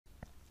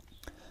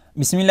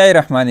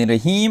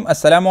बिस्मिल्लाहिर्रहमानिर्रहीम।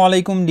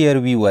 अस्सलामुअलैकुम dear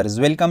viewers,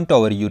 welcome to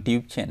our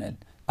YouTube channel.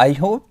 I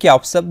hope कि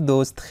आप सब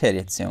दोस्त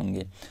खैरियत से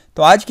होंगे।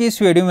 तो आज की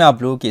इस वीडियो में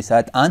आप लोगों के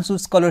साथ आंसू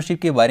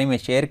स्कॉलरशिप के बारे में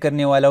शेयर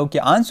करने वाला हूँ कि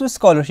आंसू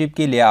स्कॉलरशिप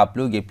के लिए आप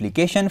लोग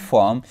एप्लीकेशन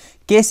फॉर्म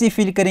कैसे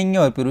फिल करेंगे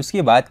और फिर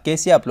उसके बाद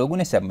कैसे आप लोगों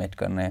ने सबमिट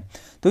करना है।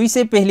 तो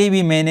इससे पहले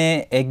भी मैंने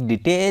एक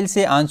डिटेल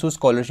से आंसू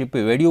स्कॉलरशिप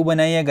पे वीडियो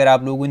बनाई है। अगर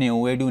आप लोगों ने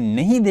वो वीडियो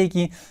नहीं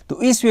देखी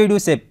तो इस वीडियो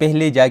से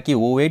पहले जाके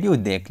वो वीडियो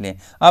देख लें।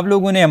 आप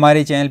लोगों ने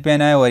हमारे चैनल पे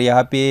आना है और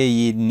यहाँ पे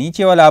ये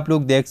नीचे वाला आप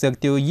लोग देख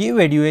सकते हो, ये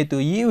वीडियो है, तो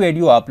ये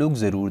वीडियो आप लोग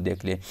ज़रूर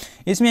देख लें।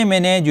 इसमें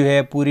मैंने जो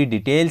है पूरी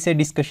डिटेल से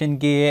डिस्कशन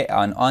की है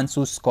ऑन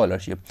आंसू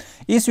स्कॉलरशिप।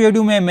 इस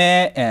वीडियो में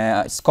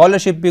मैं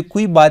स्कॉलरशिप पे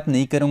कोई बात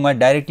नहीं करूँगा,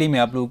 डायरेक्टली मैं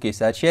आप लोगों के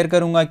साथ शेयर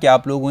करूँगा कि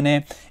आप लोगों ने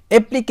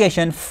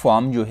एप्लीकेशन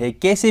फॉर्म जो है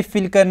कैसे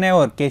फिल करना है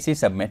और कैसे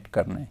सबमिट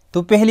करना है।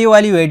 तो पहली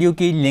वाली वीडियो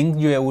की लिंक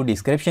जो है वो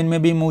डिस्क्रिप्शन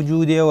में भी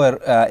मौजूद है और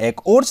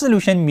एक और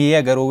सोल्यूशन भी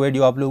है। अगर वो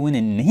वीडियो आप लोगों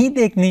ने नहीं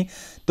देखनी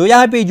तो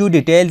यहाँ पे जो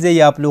डिटेल्स है ये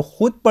आप लोग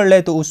खुद पढ़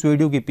ले, तो उस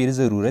वीडियो की फिर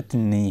ज़रूरत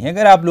नहीं है।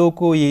 अगर आप लोगों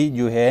को ये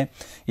जो है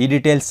ये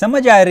डिटेल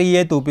समझ आ रही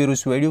है तो फिर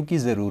उस वीडियो की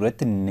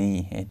ज़रूरत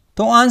नहीं है।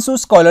 तो आंसू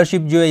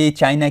स्कॉलरशिप जो है ये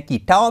चाइना की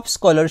टॉप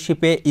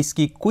स्कॉलरशिप है।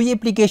 इसकी कोई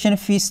एप्लीकेशन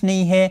फीस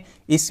नहीं है।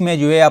 इसमें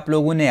जो है आप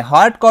लोगों ने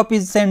हार्ड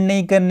कॉपीज सेंड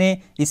नहीं करने,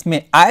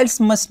 इसमें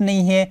आइल्स मस्ट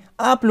नहीं है।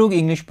 आप लोग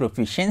इंग्लिश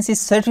प्रोफिशिएंसी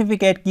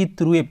सर्टिफिकेट के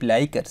थ्रू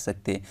अप्लाई कर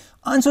सकते हैं।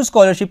 आंसू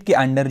स्कॉलरशिप के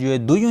अंडर जो है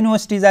 2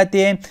 यूनिवर्सिटीज़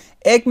आते हैं।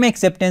 एक में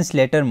एक्सेप्टेंस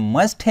लेटर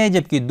मस्ट है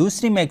जबकि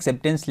दूसरी में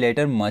एक्सेप्टेंस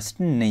लेटर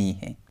मस्ट नहीं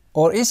है।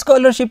 और इस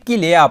स्कॉलरशिप के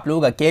लिए आप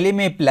लोग अकेले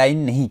में अप्लाई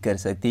नहीं कर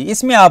सकते।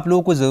 इसमें आप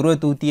लोगों को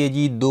ज़रूरत होती है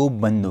जी 2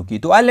 बंदों की।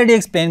 तो ऑलरेडी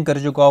एक्सप्लेन कर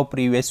चुका हूँ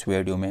प्रीवियस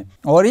वीडियो में।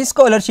 और इस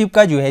स्कॉलरशिप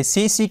का जो है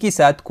सीसी के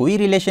साथ कोई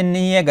रिलेशन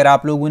नहीं है। अगर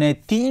आप लोगों ने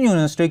 3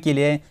 यूनिवर्सिटी के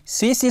लिए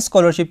सीसी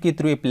स्कॉलरशिप के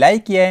थ्रू अप्लाई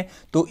किया है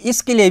तो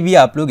इसके लिए भी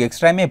आप लोग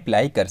एक्स्ट्रा में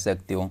अप्लाई कर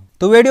सकते हो।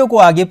 तो वीडियो को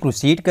आगे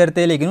प्रोसीड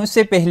करते हैं, लेकिन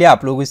उससे पहले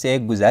आप लोगों से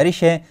एक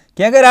गुजारिश है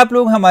कि अगर आप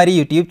लोग हमारी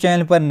यूट्यूब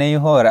चैनल पर नए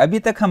हो और अभी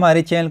तक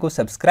हमारे चैनल को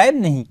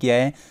सब्सक्राइब नहीं किया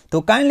है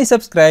तो kindly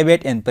subscribe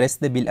it and press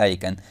the bell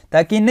icon,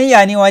 ताकि नई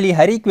आने वाली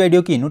हर एक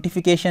वीडियो की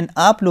नोटिफिकेशन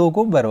आप लोगों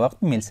को बर वक्त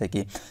मिल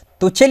सके।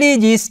 तो चलिए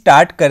जी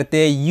स्टार्ट करते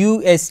हैं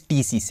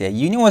USTC से,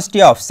 university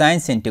of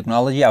science and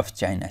technology of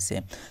China से।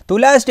 तो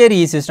लास्ट ईयर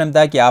ये सिस्टम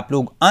था कि आप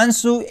लोग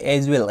आंसू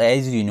as well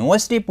as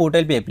university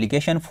portal पे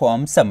एप्लीकेशन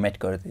फॉर्म सबमिट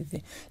करते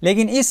थे,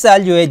 लेकिन इस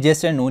साल जो है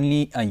just and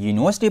only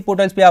university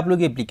portals पे आप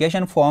लोग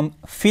एप्लीकेशन फॉर्म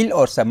फिल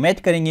और सबमिट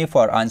करेंगे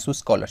फॉर आंसू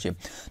स्कॉलरशिप।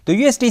 तो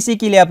USTC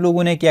के लिए आप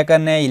लोगों ने क्या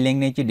करना है, ये लिंक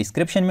नीचे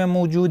डिस्क्रिप्शन में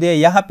मौजूद है।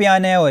 यहाँ पे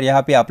आना है और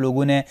यहाँ पे आप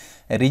लोगों ने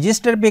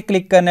रजिस्टर पे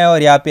क्लिक करना है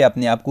और यहाँ पे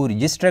अपने आप को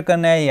रजिस्टर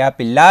करना है। यहाँ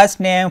पे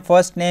last name,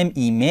 first name,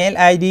 email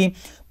ID,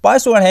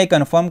 password है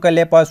कंफर्म कर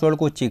ले, पासवर्ड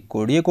को चेक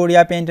कोड ये कोड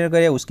यहाँ पे एंटर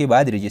करें, उसके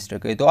बाद रजिस्टर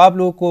करें। तो आप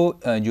लोगों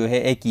को जो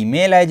है एक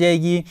ईमेल आ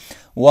जाएगी,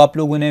 वो आप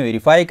लोगों ने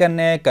वेरीफाई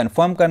करना है,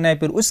 कंफर्म करना है,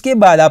 फिर उसके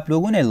बाद आप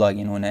लोगों ने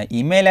लॉगिन होना है।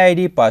 Email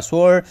ID,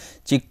 password,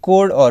 check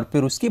code और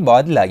फिर उसके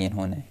बाद लॉगिन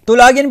होना है। तो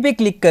लॉगिन पे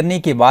क्लिक करने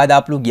के बाद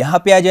आप लोग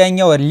यहाँ पे आ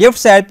जाएंगे और लेफ्ट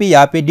साइड पे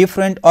यहाँ पे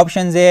डिफरेंट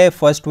ऑप्शंस है।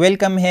 फर्स्ट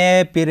वेलकम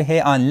है, फिर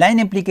है ऑनलाइन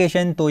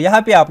एप्लीकेशन। तो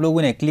यहाँ पे आप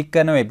लोगों ने क्लिक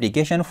करना है,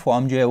 एप्लीकेशन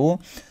फॉर्म जो है वो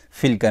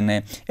फिल करना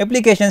है।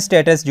 एप्लीकेशन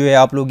स्टेटस जो है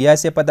आप लोग यहाँ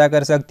से पता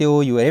कर सकते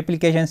हो। Your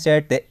application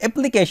state the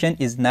application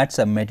is not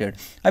submitted,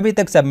 अभी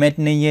तक सबमिट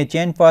नहीं है।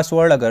 चेंज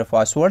पासवर्ड, अगर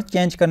पासवर्ड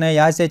चेंज करना है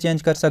यहाँ से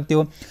चेंज कर सकते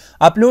हो।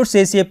 अपलोड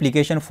सीएससी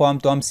एप्लीकेशन फॉर्म,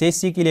 तो हम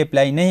सीएससी के लिए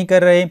अप्लाई नहीं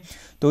कर रहे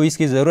तो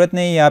इसकी ज़रूरत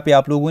नहीं है। यहाँ पे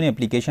आप लोगों ने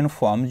एप्लीकेशन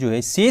फॉर्म जो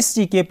है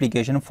सीएससी के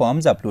एप्लीकेशन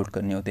फॉर्म्स अपलोड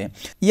करने होते हैं।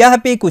 यहाँ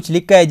पे कुछ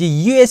लिखा है जी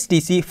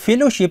USTC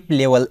fellowship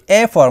level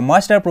A for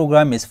master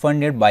programme is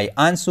funded by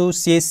आंसू,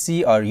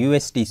 CSC और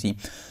USTC।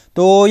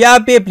 तो यहाँ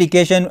पे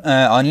एप्लीकेशन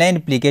ऑनलाइन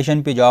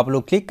एप्लीकेशन पे जो आप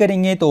लोग क्लिक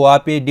करेंगे तो वहाँ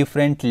पे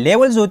डिफरेंट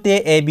लेवल्स होते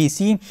हैं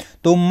ABC।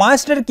 तो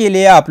मास्टर के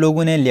लिए आप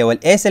लोगों ने लेवल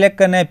A सेलेक्ट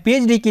करना है।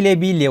 PhD के लिए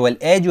भी लेवल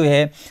A जो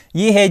है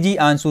ये है जी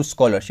आंसू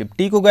स्कॉलरशिप।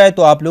 ठीक हो गया,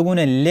 तो आप लोगों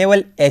ने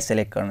लेवल A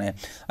सेलेक्ट करना है।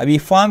 अभी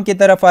फॉर्म की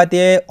तरफ आते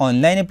हैं,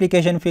 ऑनलाइन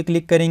एप्लीकेशन पे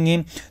क्लिक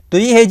करेंगे तो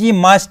ये है जी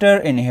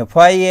मास्टर इन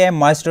हिफाई है,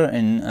 मास्टर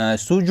इन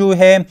सूजू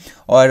है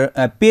और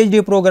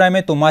PhD प्रोग्राम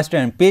है। तो मास्टर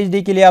इन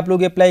PhD के लिए आप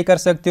लोग अप्लाई कर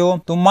सकते हो।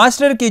 तो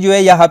मास्टर की जो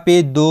है यहाँ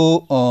पे 2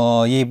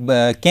 ये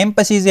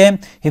कैंपसेस है।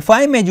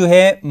 हिफाई में जो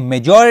है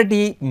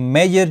मेजॉरिटी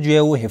मेजर जो है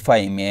वो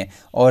हिफाई में है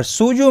और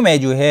सूजू में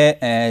जो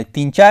है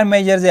 3-4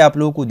 मेजर्स है। आप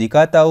लोगों को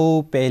दिखाता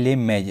हूँ पहले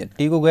मेजर।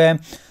 ठीक हो गया,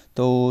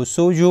 तो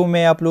सूजू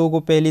में आप लोगों को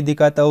पहले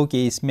दिखाता हूँ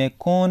कि इसमें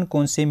कौन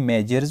कौन से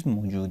मेजर्स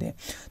मौजूद हैं।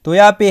 तो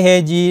यहाँ पे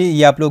है जी,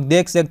 ये आप लोग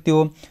देख सकते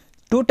हो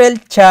टोटल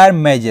 4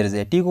 मेजर्स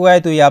है। ठीक हुआ है,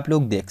 तो ये आप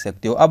लोग देख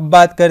सकते हो। अब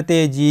बात करते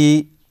हैं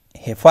जी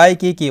हिफाई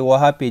की कि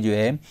वहाँ पे जो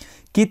है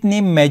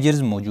कितने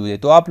मेजर्स मौजूद है।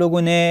 तो आप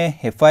लोगों ने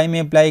हिफाई में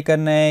अप्लाई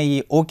करना है,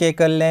 ये ओके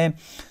कर लें।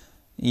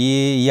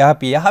 ये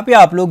यहाँ पे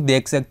आप लोग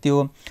देख सकते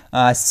हो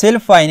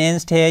सेल्फ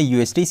फाइनेंस्ड है,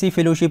 USTC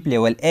फेलोशिप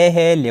लेवल A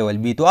है, लेवल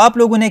B। तो आप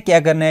लोगों ने क्या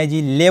करना है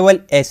जी लेवल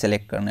A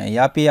सेलेक्ट करना है।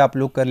 यहाँ पे आप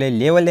लोग कर ले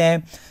level A,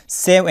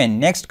 save and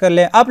next कर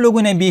ले। आप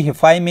लोगों ने भी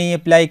हिफाई में ही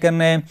अप्लाई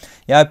करना है।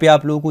 यहाँ पे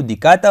आप लोगों को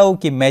दिखाता हूँ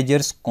कि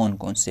मेजर्स कौन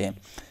कौन से हैं।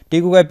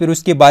 ठीक होगा, फिर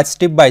उसके बाद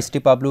स्टेप बाय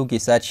स्टेप आप लोगों के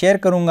साथ शेयर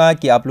करूंगा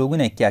कि आप लोगों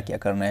ने क्या क्या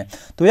करना है।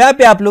 तो यहाँ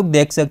पे आप लोग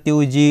देख सकते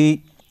हो जी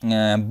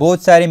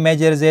बहुत सारे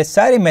मेजर्स है,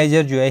 सारे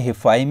मेजर जो है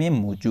हिफाई में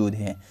मौजूद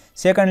हैं।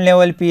 सेकंड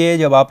लेवल पे है,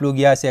 जब आप लोग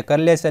यहाँ से कर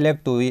ले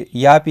सेलेक्ट तो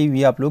यहाँ पे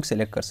भी आप लोग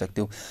सेलेक्ट कर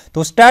सकते हो।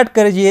 तो स्टार्ट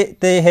कर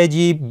देते हैं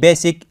जी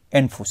बेसिक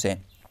इन्फो से।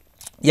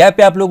 यहाँ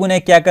पे आप लोगों ने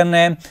क्या करना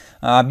है,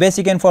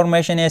 बेसिक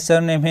इन्फॉर्मेशन है,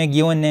 सर नेम है,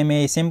 गिवन नेम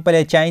है, सिंपल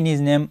है,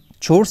 चाइनीज़ नेम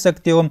छोड़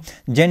सकते हो,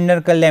 जेंडर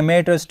कर ले,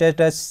 मैरिटल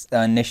स्टेटस,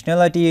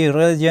 नेशनलिटी,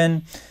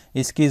 रिलीजन,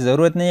 इसकी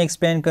ज़रूरत नहीं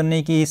एक्सप्लेन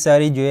करने की,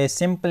 सारी जो है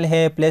सिंपल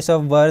है, प्लेस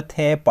ऑफ बर्थ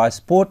है,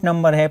 पासपोर्ट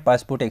नंबर है,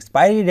 पासपोर्ट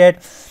एक्सपायरी डेट।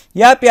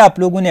 यहाँ पे आप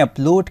लोगों ने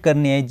अपलोड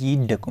करने हैं जी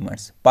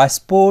डॉक्यूमेंट्स,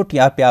 पासपोर्ट,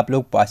 यहाँ पे आप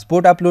लोग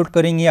पासपोर्ट अपलोड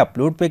करेंगे,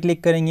 अपलोड पे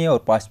क्लिक करेंगे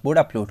और पासपोर्ट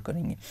अपलोड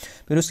करेंगे।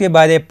 फिर उसके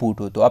बाद है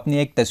फोटो, तो अपनी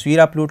एक तस्वीर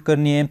अपलोड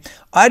करनी है।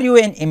 Are you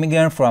N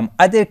immigrant from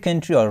other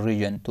country और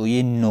रीजन, तो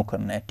ये नो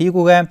करना है, ठीक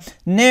हो गया।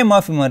 Name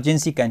of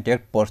emergency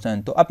contact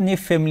person, तो अपनी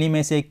फैमिली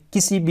में से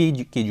किसी भी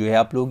की जो है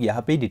आप लोग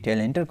यहाँ पे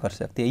डिटेल एंटर कर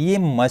सकते हैं, ये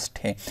मस्ट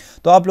है,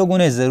 तो आप लोगों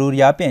ने ज़रूर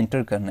यहाँ पे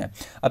एंटर करना है।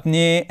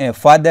 अपने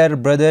फादर,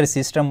 ब्रदर,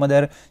 सिस्टर,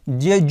 मदर,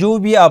 जो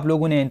भी आप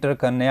लोगों ने एंटर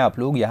करना है आप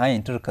लोग यहाँ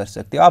एंटर कर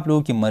सकते हो, आप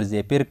लोगों की मर्जी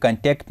है। फिर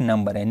कॉन्टैक्ट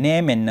नंबर है,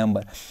 नेम एंड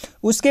नंबर।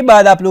 उसके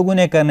बाद आप लोगों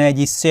ने करना है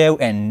जी सेव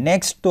एंड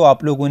नेक्स्ट, तो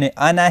आप लोगों ने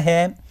आना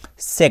है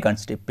सेकंड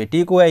स्टेप पे,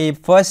 ठीक हुआ, ये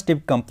फर्स्ट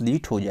स्टेप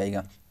कंप्लीट हो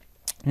जाएगा।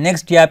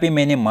 नेक्स्ट यहाँ पे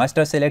मैंने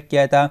मास्टर सेलेक्ट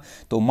किया था,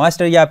 तो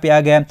मास्टर यहाँ पे आ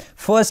गया।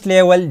 फर्स्ट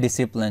लेवल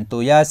डिसिप्लिन,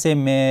 तो यहाँ से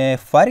मैं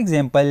फॉर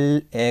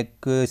एग्जांपल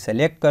एक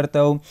सेलेक्ट करता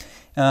हूँ,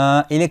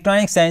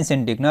 इलेक्ट्रॉनिक साइंस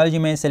एंड टेक्नोलॉजी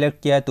में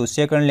सेलेक्ट किया, तो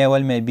सेकंड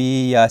लेवल में भी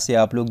यहाँ से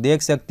आप लोग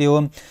देख सकते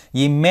हो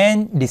ये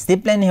मेन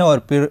डिसिप्लिन है,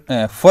 और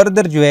फिर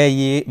फर्दर जो है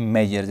ये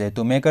मेजर्स है,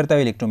 तो मैं करता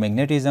हूँ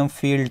इलेक्ट्रोमैग्नेटिज्म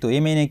फील्ड, तो ये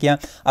मैंने किया।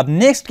 अब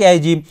नेक्स्ट क्या है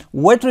जी,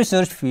 what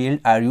research field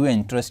are you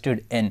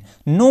interested in,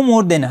 no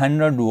more than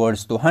 100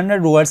 words, तो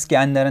 100 वर्ड्स के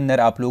अंदर अंदर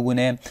आप लोगों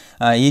ने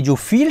ये जो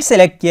फील्ड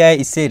सेलेक्ट किया है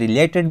इससे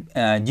रिलेटेड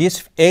जिस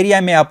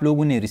एरिया में आप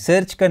लोगों ने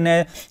रिसर्च करना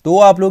है तो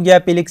आप लोग यहाँ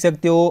पे लिख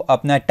सकते हो,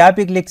 अपना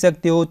टॉपिक लिख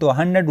सकते हो, तो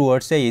 100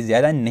 वर्ड्स से ये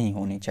नहीं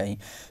होनी चाहिए,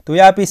 तो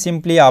यहाँ पे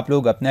सिंपली आप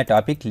लोग अपना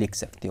टॉपिक लिख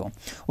सकते हो।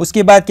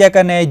 उसके बाद क्या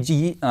करना है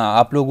जी,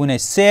 आप लोगों ने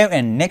सेव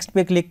एंड नेक्स्ट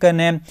पे क्लिक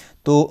करना है,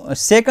 तो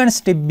सेकंड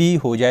स्टेप भी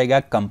हो जाएगा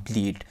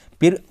कंप्लीट।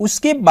 फिर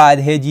उसके बाद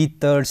है जी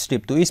थर्ड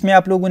स्टेप, तो इसमें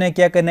आप लोगों ने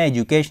क्या करना है,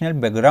 एजुकेशनल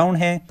बैकग्राउंड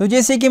है, तो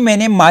जैसे कि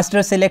मैंने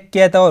मास्टर सेलेक्ट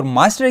किया था और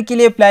मास्टर के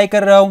लिए अप्लाई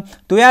कर रहा हूं,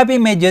 तो यहाँ पे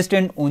मैं जस्ट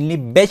एंड ओनली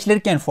बैचलर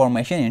की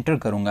इन्फॉर्मेशन एंटर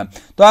करूंगा।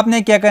 तो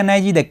आपने क्या करना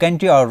है जी, द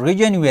कंट्री और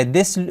region where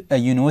this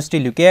university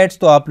locates,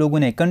 तो आप लोगों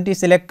ने कंट्री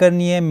सेलेक्ट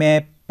करनी है,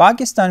 मैं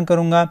पाकिस्तान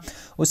करूंगा।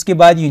 उसके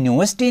बाद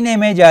यूनिवर्सिटी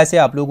नेम है जहाँ से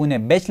आप लोगों ने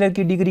बैचलर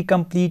की डिग्री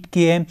कंप्लीट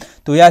की है,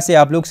 तो यहाँ से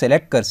आप लोग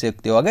सेलेक्ट कर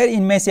सकते हो। अगर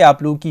इनमें से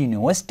आप लोगों की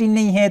यूनिवर्सिटी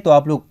नहीं है तो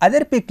आप लोग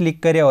अदर पे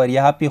क्लिक करें और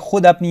यहाँ पे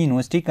खुद अपनी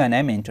यूनिवर्सिटी का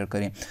नाम एंटर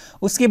करें।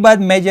 उसके बाद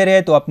मेजर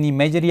है, तो अपनी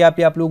मेजर यहाँ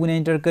पे आप लोगों ने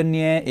एंटर करनी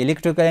है,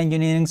 electrical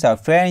engineering,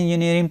 software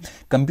engineering,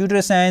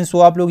 computer science,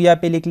 वो आप लोग यहाँ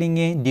पे लिख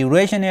लेंगे।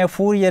 ड्यूरेशन है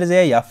 4 ईयर्स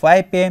है या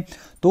 5 पे,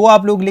 तो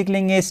आप लोग लिख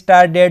लेंगे।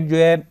 स्टार्ट डेट जो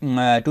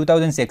है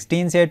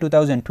 2016 से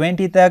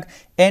 2020 तक,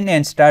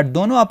 एंड स्टार्ट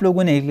दोनों आप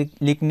लोगों ने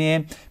लिखने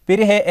हैं।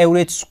 फिर है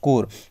एवरेज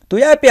स्कोर, तो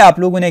यहाँ पे आप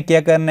लोगों ने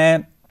क्या करना है,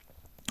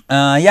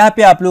 यहाँ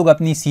पे आप लोग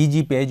अपनी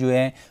सीजी पे जो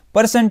है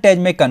परसेंटेज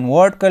में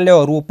कन्वर्ट कर ले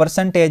और वो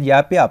परसेंटेज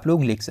यहाँ पे आप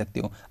लोग लिख सकते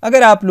हो।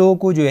 अगर आप लोगों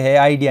को जो है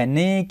आइडिया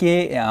नहीं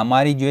कि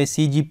हमारी जो है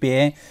सीजी पे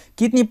है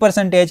कितनी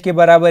परसेंटेज के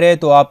बराबर है,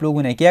 तो आप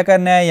लोगों ने क्या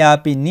करना है,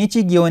 यहाँ पे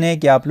नीचे गिवन है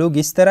कि आप लोग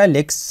इस तरह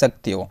लिख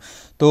सकते हो।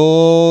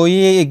 तो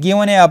ये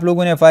गिवन है, आप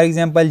लोगों ने फॉर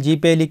एग्जांपल जी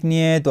पे लिखनी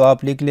है तो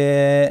आप लिख ले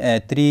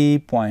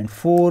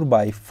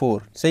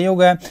 3.4/4, सही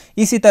होगा।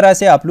 इसी तरह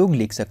से आप लोग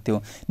लिख सकते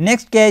हो।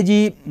 नेक्स्ट क्या है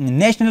जी,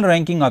 national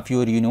ranking of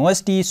your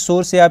university,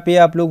 source यहाँ पे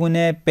आप लोगों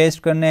ने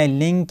पेस्ट करना है,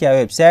 लिंक या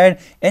website,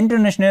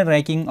 international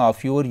ranking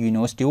of your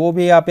university, वो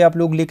भी यहाँ पे आप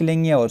लोग लिख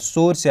लेंगे और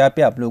सोर्स यहाँ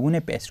पे आप लोगों ने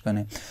पेस्ट करना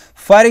है।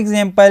 फॉर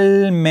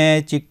एग्जांपल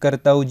मैं चेक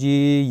करता हूँ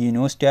जी,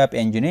 university of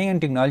engineering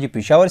and technology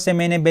Peshawar से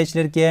मैंने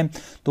बैचलर किया है,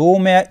 तो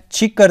मैं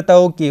चेक करता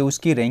हूँ कि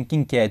उसकी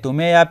रैंकिंग क्या है, तो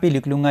मैं यहाँ पे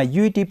लिख लूँगा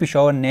यूटी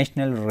पेशावर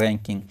नेशनल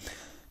रैंकिंग,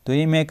 तो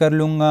ये मैं कर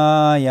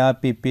लूँगा यहाँ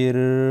पे। फिर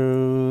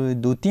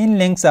 2-3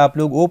 लिंक्स आप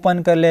लोग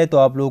ओपन कर ले तो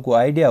आप लोगों को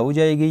आइडिया हो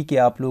जाएगी कि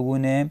आप लोगों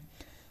ने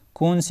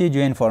कौन सी जो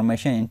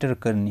इन्फॉर्मेशन एंटर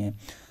करनी है।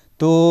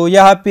 तो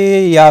यहाँ पे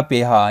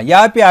हाँ,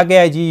 यहाँ पे आ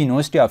गया है जी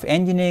university of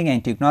engineering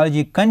and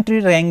technology, country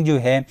rank जो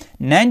है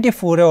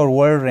 94 है और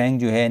वर्ल्ड रैंक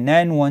जो है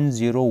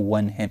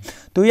 9101 है।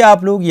 तो ये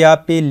आप लोग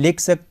यहाँ पे लिख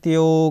सकते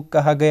हो,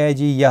 कहा गया है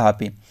जी यहाँ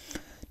पे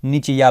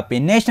नीचे, यहाँ पे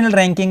नेशनल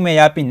रैंकिंग में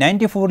यहाँ पे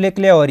 94 लिख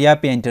ले और यहाँ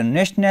पे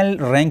इंटरनेशनल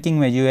रैंकिंग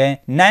में जो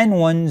है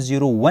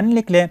 9101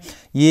 लिख ले।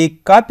 ये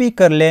कॉपी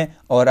कर ले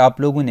और आप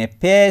लोगों ने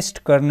पेस्ट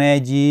करना है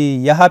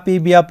जी, यहाँ पे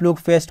भी आप लोग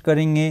पेस्ट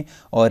करेंगे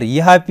और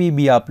यहाँ पे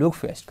भी आप लोग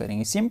पेस्ट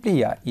करेंगे,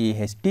 सिंपली यार ये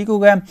है, ठीक हो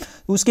गया।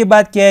 उसके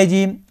बाद क्या है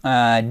जी,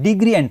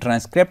 डिग्री एंड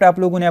ट्रांसक्रिप्ट आप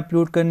लोगों ने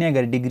अपलोड करनी है।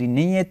 अगर डिग्री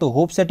नहीं है तो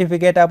होप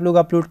सर्टिफिकेट आप लोग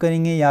अपलोड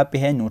करेंगे। यहाँ पे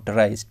है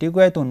नोटराइज, ठीक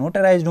है, तो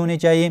नोटराइज होने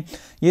चाहिए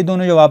ये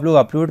दोनों जब आप लोग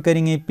अपलोड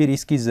करेंगे। फिर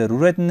इसकी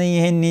ज़रूरत नहीं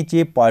है,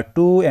 नीचे पार्ट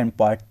 2 एंड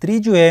पार्ट 3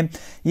 जो है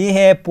ये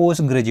है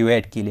पोस्ट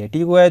ग्रेजुएट के लिए,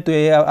 ठीक है। तो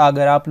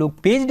अगर आप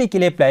लोग PhD के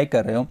लिए अप्लाई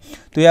कर रहे हो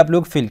तो ये आप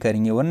लोग फिल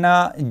करेंगे,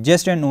 वरना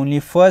just and only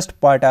first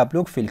part आप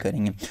लोग फिल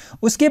करेंगे।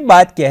 उसके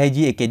बाद क्या है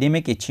जी,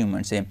 एकेडमिक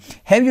अचीवमेंट्स है।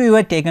 Have you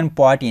ever taken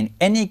part in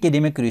any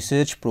academic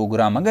research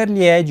programme, अगर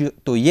लिया है जो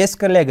तो येस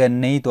कर ले, अगर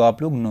नहीं तो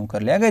आप लोग नो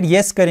कर ले। अगर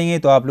येस करेंगे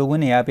तो आप लोगों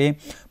ने यहाँ पे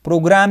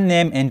प्रोग्राम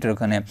नेम एंटर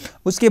करना है।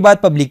 उसके बाद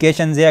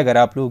पब्लिकेशंस है, अगर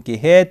आप लोगों की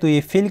है तो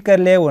ये फिल कर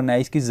ले, वरना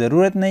इसकी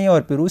ज़रूरत नहीं है।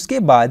 और फिर उसके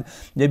बाद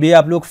जब ये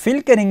आप लोग फिल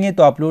करेंगे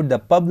तो अपलोड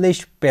द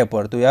पब्लिश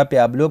पेपर, तो यहाँ पे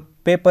आप लोग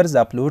पेपर्स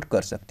अपलोड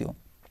कर सकते हो।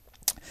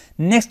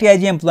 नेक्स्ट क्या है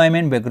जी,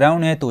 एम्प्लॉयमेंट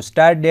बैकग्राउंड है, तो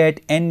स्टार्ट डेट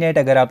एंड डेट,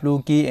 अगर आप लोगों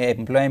की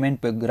एम्प्लॉयमेंट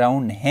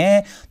बैकग्राउंड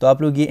है तो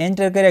आप लोग ये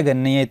एंटर करें, अगर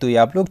नहीं है तो ये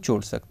आप लोग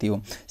छोड़ सकते हो।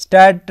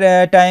 स्टार्ट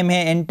टाइम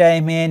है, एंड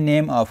टाइम है,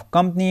 नेम ऑफ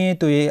कंपनी,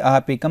 तो ये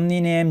यहाँ पे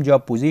company name,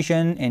 job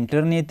position,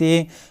 internet,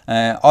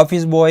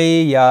 office boy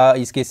या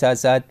इसके साथ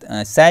साथ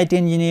साइट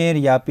इंजीनियर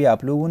यहाँ पे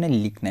आप लोगों ने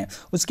लिखना है।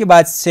 उसके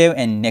बाद सेव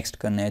एंड नेक्स्ट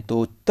करना है,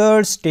 तो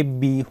थर्ड स्टेप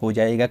भी हो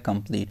जाएगा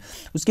कंप्लीट।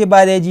 उसके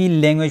बाद है जी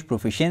लैंग्वेज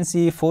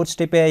प्रोफिशिएंसी, फोर्थ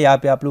स्टेप है, यहाँ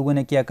पे आप लोगों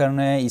ने क्या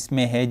करना है,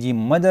 इसमें है जी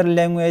मदर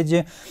लैंग्वेज,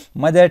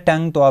 मदर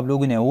टंग, तो आप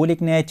लोगों ने वो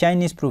लिखना है।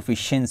 चाइनीज़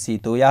प्रोफिशिएंसी,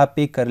 तो यहाँ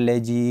पे कर ले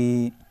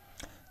जी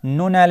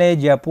नो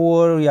नॉलेज या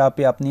पुअर, यहाँ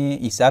पे अपने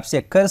हिसाब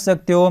से कर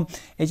सकते हो।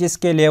 एचएस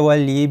के लेवल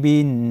ये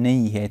भी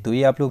नहीं है तो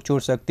ये आप लोग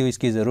छोड़ सकते हो,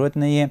 इसकी ज़रूरत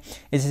नहीं है।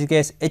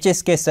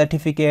 एचएस के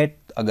सर्टिफिकेट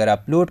अगर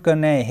अपलोड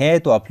करना है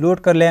तो अपलोड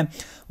कर लें,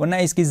 वरना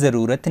इसकी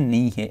ज़रूरत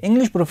नहीं है।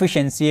 इंग्लिश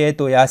प्रोफिशिएंसी है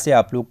तो यहाँ से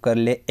आप लोग कर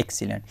ले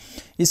एक्सीलेंट,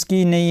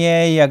 इसकी नहीं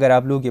है, या अगर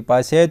आप लोगों के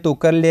पास है तो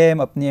कर ले,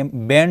 अपने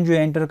बैंड जो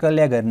एंटर कर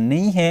ले, अगर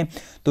नहीं है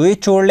तो ये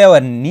छोड़ ले।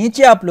 और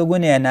नीचे आप लोगों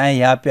ने आना है,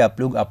 यहाँ पे आप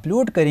लोग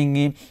अपलोड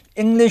करेंगे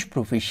इंग्लिश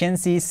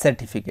प्रोफिशिएंसी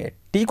सर्टिफिकेट,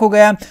 ठीक हो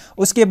गया।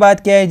 उसके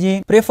बाद क्या है जी,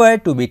 prefer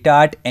to be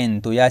taught in,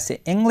 तो यहाँ से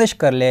इंग्लिश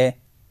कर ले।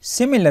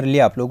 सिमिलरली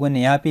आप लोगों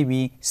ने यहाँ पे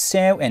भी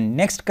सेव एंड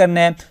नेक्स्ट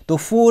करना है, तो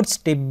फोर्थ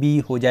स्टेप भी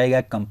हो जाएगा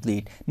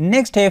कंप्लीट।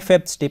 नेक्स्ट है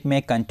फिफ्थ स्टेप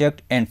में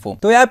कॉन्टैक्ट इन्फो,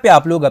 तो यहाँ पे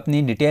आप लोग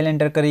अपनी डिटेल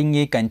एंटर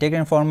करेंगे, कॉन्टैक्ट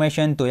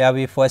इन्फॉर्मेशन, तो यहाँ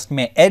पे फर्स्ट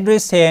में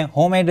एड्रेस है,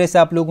 होम एड्रेस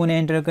आप लोगों ने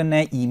एंटर करना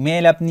है,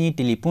 ईमेल अपनी,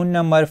 टेलीफोन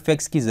नंबर,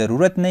 फैक्स की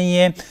ज़रूरत नहीं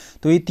है,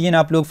 तो ये तीन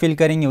आप लोग फिल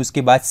करेंगे।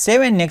 उसके बाद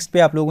सेव एंड नेक्स्ट पे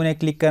आप लोगों ने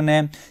क्लिक करना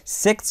है।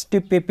 सिक्स्थ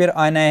स्टेप पे फिर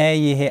आना है,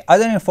 ये है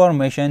अदर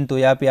इन्फॉर्मेशन, तो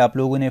यहाँ पे आप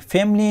लोगों ने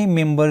फैमिली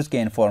मेम्बर्स के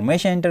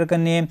इन्फॉर्मेशन एंटर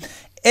करनी है।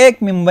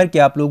 एक मेंबर के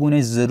आप लोगों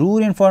ने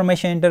ज़रूर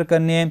इन्फॉर्मेशन एंटर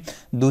करनी है,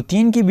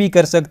 2-3 की भी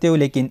कर सकते हो,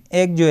 लेकिन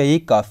एक जो है ये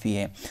काफ़ी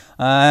है।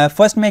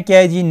 फर्स्ट में क्या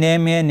है जी,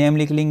 नेम है, नेम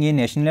लिख लेंगे।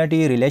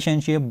 Nationality,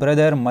 relationship,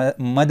 brother,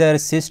 mother,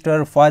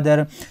 sister,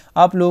 father,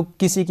 आप लोग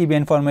किसी की भी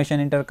इन्फॉर्मेशन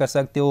एंटर कर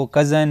सकते हो,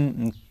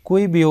 कज़न,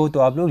 कोई भी हो तो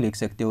आप लोग लिख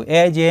सकते हो।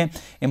 एज है,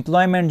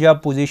 employment, job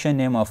position,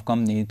 name of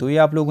company, तो ये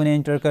आप लोगों ने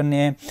एंटर करने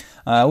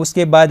हैं।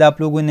 उसके बाद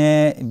आप लोगों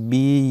ने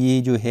भी ये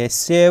जो है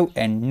सेव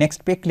एंड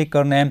नेक्स्ट पे क्लिक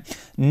करना है।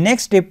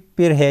 नेक्स्ट स्टेप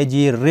फिर है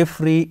जी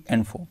रेफरी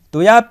इन्फो,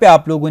 तो यहाँ पे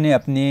आप लोगों ने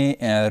अपने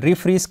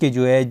रेफरीज के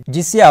जो है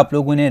जिससे आप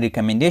लोगों ने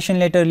रिकमेंडेशन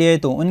लेटर लिए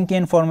तो उनकी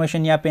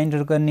इन्फॉर्मेशन यहाँ पे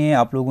एंटर करनी है।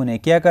 आप लोगों ने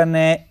क्या करना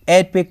है,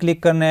 ऐड पे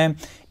क्लिक करना है।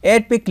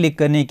 ऐड पे क्लिक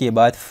करने के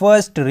बाद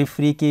फर्स्ट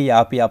रेफरी के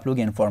यहाँ पे आप लोग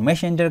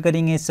इन्फॉर्मेशन एंटर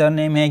करेंगे। सर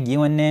नेम है,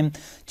 गिवन नेम,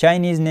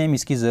 चाइनीज़ नेम,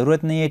 इसकी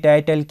ज़रूरत नहीं है।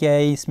 टाइटल क्या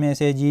है इसमें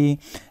से जी,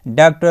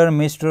 डॉक्टर,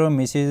 मिस्टर,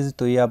 मिसेज,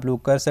 तो ये आप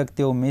लोग कर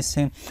सकते हो मिस।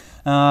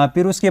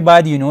 फिर उसके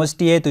बाद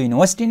यूनिवर्सिटी है तो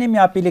यूनिवर्सिटी नेम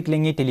यहाँ पे लिख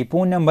लेंगे।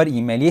 टेलीफोन नंबर,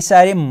 ईमेल, ये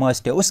सारे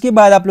मस्ट है। उसके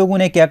बाद आप लोगों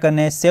ने क्या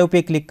करना है, सेव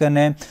पे क्लिक करना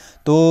है।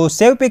 तो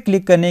सेव पे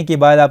क्लिक करने के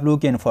बाद आप लोगों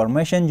की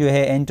इन्फॉर्मेशन जो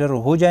है एंटर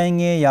हो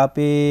जाएंगे। यहाँ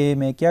पे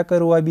मैं क्या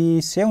करूँ,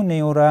 अभी सेव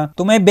नहीं हो रहा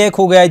तो मैं बैक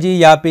हो गया जी।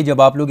 यहाँ पे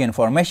जब आप लोग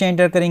इन्फॉर्मेशन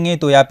एंटर करेंगे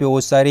तो यहाँ पे वो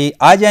सारे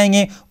आ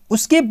जाएंगे।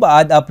 उसके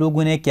बाद आप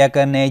लोगों ने क्या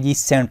करना है जी,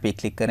 सेंड पे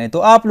क्लिक करना है। तो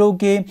आप लोगों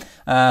के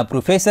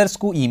प्रोफेसर्स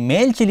को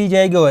ईमेल चली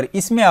जाएगी और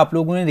इसमें आप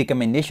लोगों ने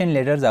रिकमेंडेशन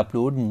लेटर्स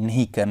अपलोड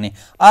नहीं करने।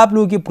 आप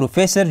लोगों के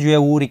प्रोफेसर जो है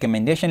वो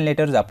रिकमेंडेशन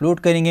लेटर्स अपलोड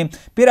करेंगे।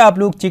 फिर आप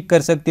लोग चेक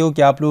कर सकते हो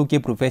कि आप लोगों के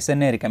प्रोफेसर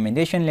ने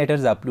रिकमेंडेशन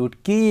लेटर्स अपलोड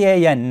की है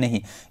या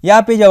नहीं।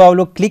 यहाँ पे जब आप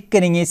लोग क्लिक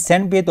करेंगे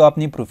सेंड पे तो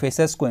अपने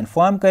प्रोफेसर्स को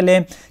इन्फॉर्म कर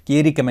लें कि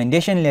ये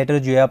रिकमेंडेशन लेटर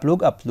जो है आप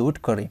लोग अपलोड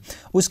करें।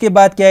 उसके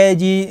बाद क्या है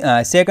जी,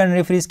 सेकंड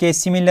रेफरेंस के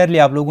सिमिलरली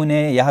आप लोगों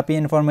ने यहाँ पे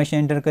इन्फॉर्मेशन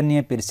एंटर करनी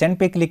है, फिर सेंड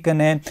पे क्लिक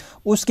करना है।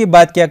 उसके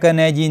बाद क्या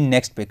करना है जी,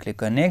 नेक्स्ट पे क्लिक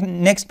करना है।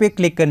 नेक्स्ट पे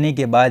क्लिक करने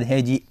के बाद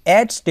है जी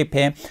ऐड स्टेप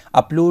है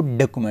अपलोड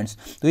डॉक्यूमेंट्स।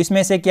 तो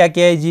इसमें से क्या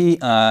क्या है जी,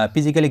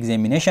 फिजिकल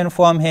एग्जामिनेशन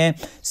फॉर्म है,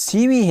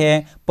 सीवी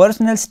है,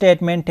 पर्सनल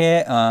स्टेटमेंट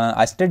है,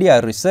 स्टडी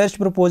और रिसर्च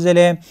प्रपोजल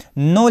है,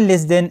 नो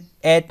लेस देन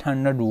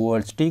 800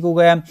 वर्ड्स, ठीक हो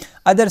गया।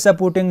 Other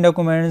supporting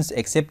documents,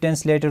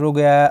 acceptance letter हो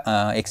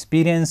गया,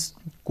 एक्सपीरियंस,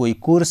 कोई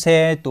कोर्स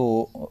है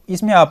तो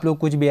इसमें आप लोग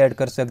कुछ भी ऐड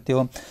कर सकते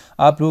हो,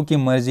 आप लोगों की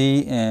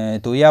मर्जी,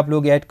 तो ये आप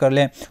लोग ऐड कर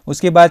लें।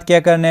 उसके बाद क्या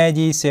करना है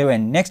जी, सेव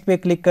एंड नेक्स्ट पे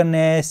क्लिक करना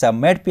है।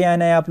 सबमिट पे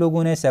आना है आप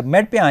लोगों ने।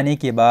 सबमिट पे आने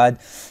के बाद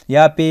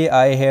यहाँ पे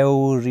I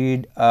have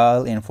read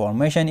all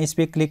information, इस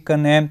पे क्लिक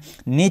करना है।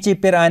 नीचे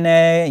पर आना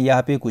है,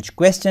 यहाँ पे कुछ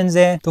क्वेश्चंस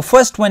है। तो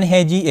फर्स्ट वन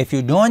है जी, if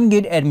you don't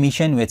get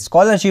admission with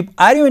scholarship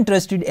are you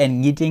interested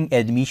in getting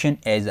admission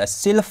as a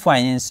self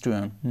finance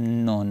student.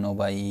 No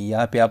भाई,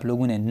 यहाँ पे आप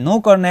लोगों ने नो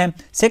करना है।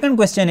 सेकंड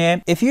क्वेश्चन क्वेश्चन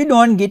है, if you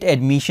don't get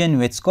admission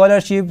with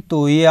scholarship,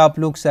 तो ये आप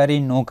लोग सारे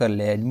नो कर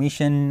ले,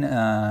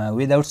 एडमिशन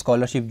विदाउट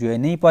स्कॉलरशिप जो है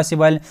नहीं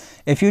possible.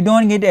 If you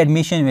don't get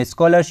admission with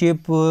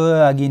scholarship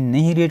आगे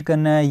नहीं रीड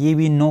करना है, ये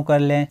भी नो कर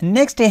ले।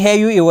 नेक्स्ट है,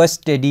 you ever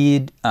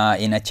studied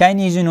in a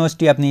Chinese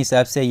university, अपने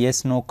हिसाब से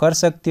येस नो कर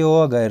सकते हो।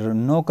 अगर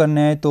नो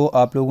करना है तो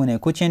आप लोगों ने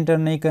कुछ एंटर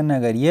नहीं करना,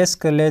 अगर येस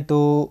कर ले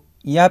तो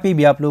यहाँ पे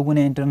भी आप लोगों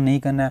ने एंटर नहीं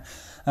करना।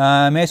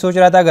 मैं सोच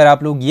रहा था अगर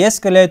आप लोग येस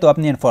कर ले तो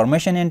अपनी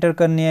इन्फॉर्मेशन एंटर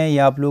करनी है,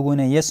 या आप लोगों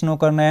ने येस नो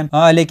करना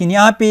है। लेकिन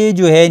यहाँ पे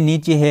जो है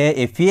नीचे है,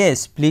 if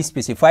yes please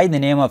specify the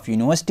name of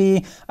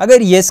university.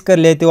 अगर येस कर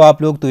लेते हो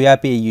आप लोग तो यहाँ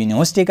पे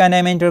यूनिवर्सिटी का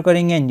नेम एंटर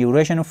करेंगे, एंड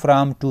ड्यूरेशन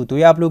फ्रॉम टू तो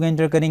ये आप लोग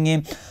एंटर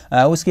करेंगे।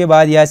 उसके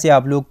बाद यहाँ से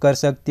आप लोग कर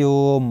सकते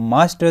हो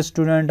मास्टर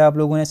स्टूडेंट, आप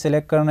लोगों ने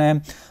सेलेक्ट करना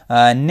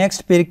है।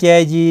 नेक्स्ट फिर क्या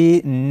है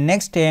जी,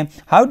 नेक्स्ट है,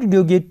 how did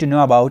you get to know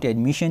about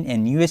admission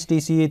in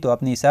USTC, तो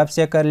अपने हिसाब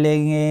से कर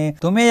लेंगे।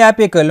 तो मैं यहाँ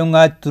पे कर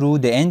लूंगा थ्रू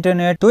द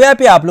इंटरनेट। तो यहाँ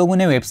पे आप लोगों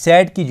ने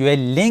वेबसाइट की जो है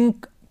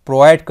लिंक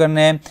प्रोवाइड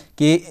करना है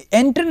कि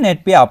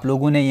इंटरनेट पे आप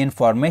लोगों ने ये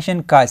इन्फॉर्मेशन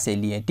कहाँ से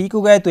ली है, ठीक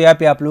हो गया। तो यहाँ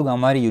पे आप लोग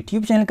हमारे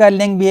यूट्यूब चैनल का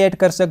लिंक भी ऐड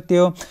कर सकते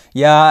हो,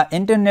 या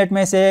इंटरनेट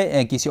में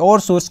से किसी और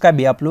सोर्स का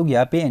भी आप लोग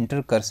यहाँ पे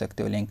एंटर कर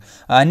सकते हो लिंक।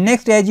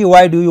 नेक्स्ट है जी,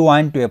 why do you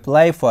want to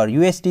apply for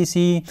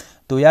USTC,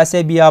 तो यहाँ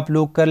से भी आप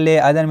लोग कर ले।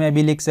 अदर में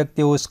भी लिख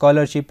सकते हो,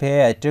 स्कॉलरशिप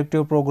है,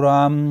 अट्रैक्टिव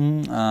प्रोग्राम,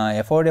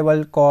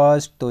 अफोर्डेबल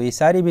कॉस्ट, तो ये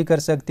सारी भी कर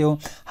सकते हो।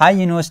 हाई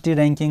यूनिवर्सिटी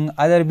रैंकिंग,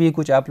 अदर भी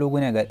कुछ आप लोगों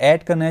ने अगर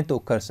ऐड करना है तो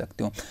कर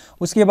सकते हो।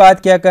 उसके बाद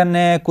क्या करना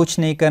है, कुछ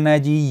नहीं करना है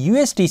जी।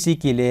 USTC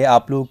के लिए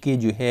आप लोग की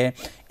जो है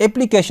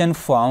एप्लीकेशन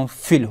फॉर्म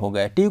फिल हो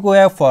गया, ठीक हो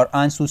गया, फॉर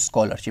आंसू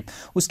स्कॉलरशिप।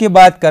 उसके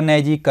बाद करना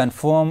है जी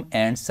कंफर्म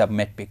एंड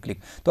सबमिट पे क्लिक,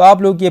 तो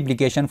आप लोग की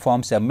एप्लीकेशन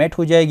फॉर्म सबमिट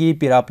हो जाएगी।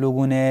 फिर आप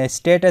लोगों ने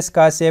स्टेटस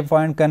का से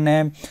फाइंड करना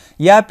है,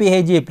 यहाँ पे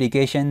है जी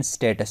एप्लीकेशन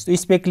स्टेटस, तो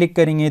इस पे क्लिक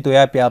करेंगे तो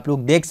यहाँ पे आप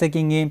लोग देख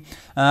सकेंगे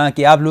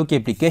कि आप लोग के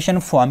एप्लीकेशन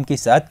फॉर्म के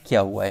साथ क्या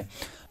हुआ है।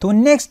 तो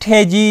नेक्स्ट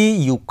है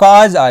जी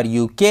UCAS और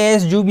UCAS,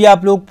 जो भी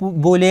आप लोग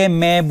बोले,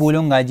 मैं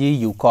बोलूँगा जी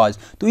UCAS।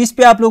 तो इस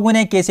पे आप लोगों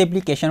ने कैसे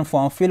एप्लीकेशन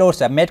फॉर्म फिल और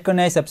सबमिट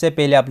करना है, सबसे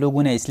पहले आप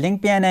लोगों ने इस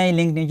लिंक पे आना है,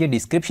 लिंक नीचे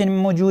डिस्क्रिप्शन में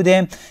मौजूद है।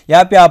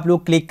 यहाँ पे आप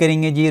लोग क्लिक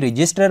करेंगे जी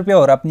रजिस्टर पे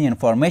और अपनी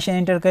इन्फॉर्मेशन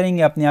एंटर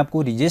करेंगे, अपने आप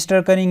को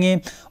रजिस्टर करेंगे।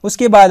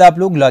 उसके बाद आप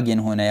लोग लॉग इन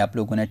होना है आप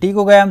लोगों ने, ठीक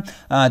हो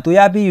गया। तो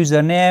यहाँ पे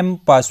यूज़र नेम,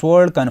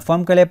 पासवर्ड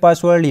कन्फर्म कर ले,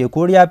 पासवर्ड ये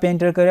कोड यहाँ पे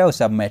एंटर करें और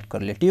सबमिट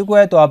कर ले, ठीक हो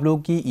गया। तो आप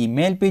लोग की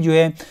ईमेल पे जो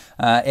है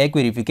एक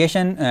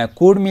वेरिफिकेशन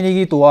कोड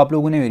मिलेगी, तो आप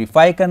लोगों ने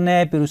वेरीफाई करना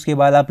है। फिर उसके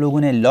बाद आप लोगों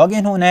ने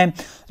लॉगिन होना है।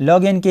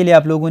 लॉगिन के लिए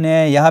आप लोगों ने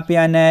यहाँ पे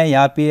आना है,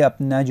 यहाँ पे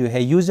अपना जो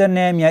है यूज़र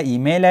नेम या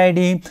ईमेल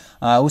आईडी,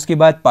 उसके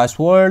बाद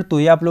पासवर्ड, तो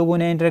ये आप लोगों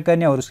ने एंटर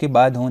करना है और उसके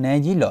बाद होना है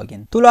जी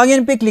लॉगिन। तो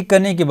लॉगिन पे क्लिक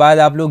करने के बाद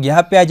आप लोग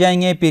यहाँ पे आ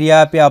जाएंगे। फिर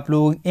यहाँ पे आप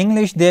लोग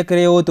इंग्लिश देख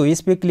रहे हो तो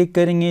इस पे क्लिक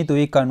करेंगे तो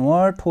ये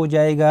कन्वर्ट हो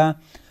जाएगा,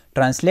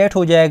 ट्रांसलेट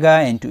हो जाएगा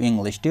इनटू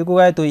इंग्लिश, ठीक हो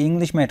गया। तो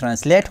इंग्लिश में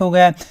ट्रांसलेट हो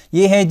गया।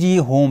 ये है जी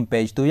होम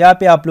पेज, तो यहाँ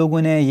पे आप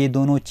लोगों ने ये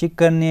दोनों चेक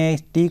करने हैं,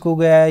 ठीक हो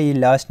गया ये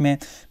लास्ट में।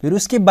 फिर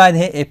उसके बाद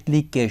है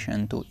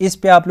एप्लीकेशन, तो इस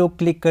पे आप लोग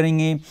क्लिक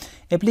करेंगे।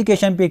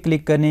 एप्लीकेशन पे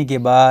क्लिक करने के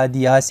बाद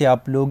यहाँ से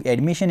आप लोग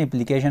एडमिशन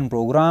एप्लीकेशन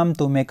प्रोग्राम,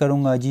 तो मैं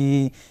करूँगा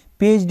जी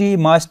PhD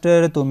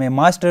मास्टर, तो मैं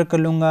मास्टर कर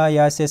लूँगा।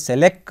 यहाँ से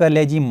सेलेक्ट कर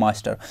ले जी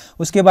मास्टर।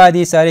 उसके बाद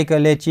ये सारे कर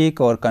ले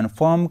चेक और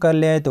कंफर्म कर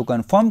ले। तो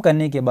कंफर्म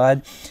करने के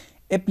बाद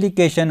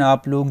एप्लीकेशन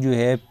आप लोग जो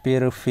है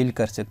फिर फिल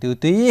कर सकते हो।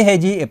 तो ये है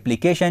जी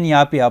एप्लीकेशन,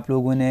 यहाँ पे आप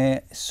लोगों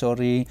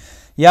ने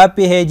यहाँ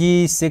पे है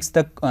जी 6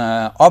 तक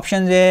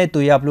ऑप्शन है,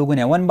 तो ये आप लोगों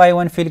ने 1 बाय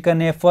 1 फिल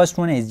करने हैं। First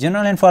one is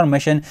general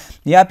information,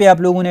 यहाँ पे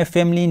आप लोगों ने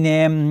family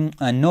name,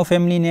 no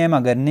family name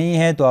अगर नहीं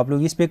है तो आप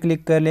लोग इस पे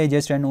क्लिक कर ले,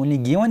 just and only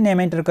given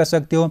name enter कर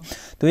सकते हो।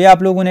 तो ये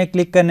आप लोगों ने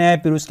क्लिक करना है।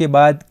 फिर उसके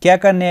बाद क्या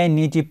करना है,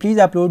 नीचे please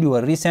upload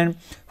your recent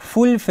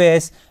full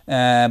face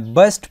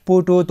bast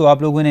photo, तो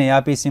आप लोगों ने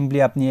यहाँ पे सिंपली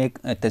अपनी एक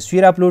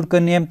तस्वीर अपलोड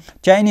करनी है।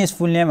 चाइनीज़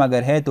फुल नेम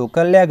अगर है तो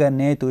कर ले, अगर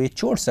नहीं तो ये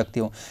छोड़ सकते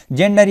हो।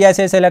 जेंडर यहाँ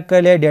से सेलेक्ट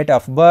कर ले, date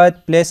of birth,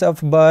 place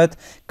of birth,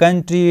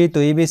 country,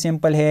 तो ये भी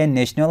सिंपल है।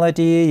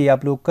 नेशनलिटी ये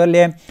आप लोग कर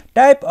ले।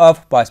 टाइप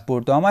ऑफ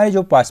पासपोर्ट, तो हमारे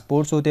जो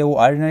पासपोर्ट्स होते हैं वो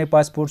ऑर्डिनरी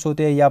पासपोर्ट्स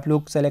होते हैं, ये आप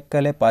लोग सेलेक्ट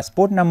कर ले।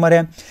 पासपोर्ट नंबर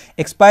है।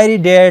 एक्सपायरी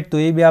डेट, तो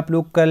ये भी आप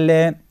लोग कर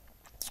ले।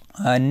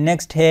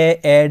 नेक्स्ट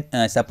है एड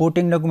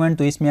सपोर्टिंग डॉक्यूमेंट,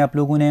 तो इसमें आप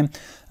लोगों ने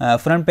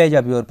front page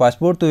of your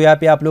passport, तो यहाँ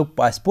पे आप लोग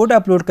पासपोर्ट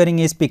अपलोड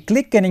करेंगे, इस पर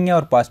क्लिक करेंगे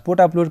और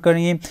पासपोर्ट अपलोड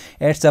करेंगे।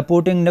 एड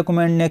सपोर्टिंग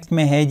डॉक्यूमेंट नेक्स्ट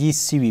में है जी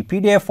CV,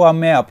 PDF फॉर्म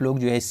में आप लोग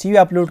जो है CV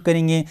अपलोड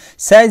करेंगे।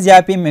 साइज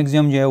यहाँ पे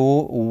मैक्सिमम जो है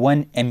वो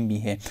 1 MB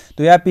है,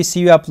 तो यहाँ पे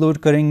CV अपलोड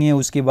करेंगे।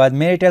 उसके बाद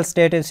मैरिटल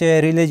स्टेटस है,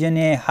 रिलीजन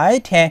है,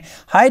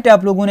 हाइट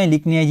आप लोगों ने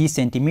लिखनी है जी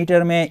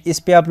सेंटीमीटर में, इस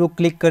पर आप लोग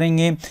क्लिक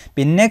करेंगे।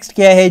 फिर नेक्स्ट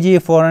क्या है जी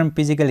फॉरेन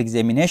फिजिकल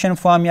एग्जामिनेशन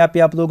फॉर्म, यहाँ पे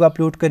आप लोग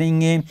अपलोड करेंगे।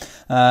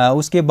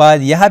 उसके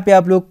बाद यहाँ पे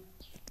आप लोग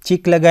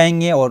चिक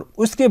लगाएंगे और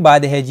उसके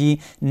बाद है जी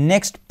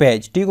नेक्स्ट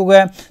पेज, ठीक हो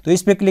गया। तो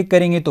इस पे क्लिक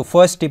करेंगे तो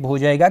फर्स्ट स्टेप हो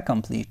जाएगा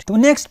कंप्लीट। तो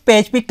नेक्स्ट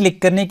पेज पे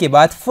क्लिक करने के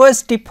बाद फर्स्ट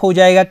स्टेप हो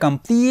जाएगा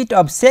कंप्लीट।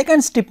 अब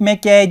सेकंड स्टेप में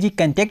क्या है जी,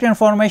 कांटेक्ट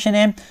इन्फॉर्मेशन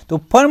है, तो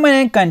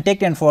परमानेंट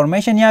कांटेक्ट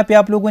इन्फॉर्मेशन यहाँ पे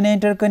आप लोगों ने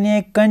एंटर करनी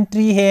है।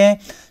 कंट्री है,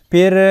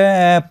 फिर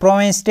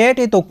प्रोविंस स्टेट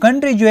है, तो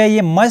कंट्री जो है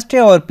ये मस्ट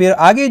है, और फिर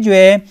आगे जो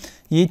है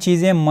ये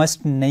चीज़ें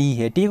मस्ट नहीं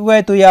है, ठीक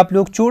है। तो ये आप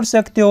लोग छोड़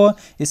सकते हो।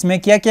 इसमें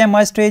क्या क्या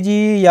मस्ट है जी,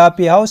 यहाँ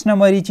पे हाउस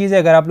नंबर, ये चीज़ें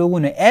अगर आप लोगों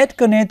ने ऐड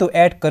करने हैं तो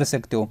ऐड कर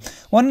सकते हो,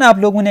 वरना आप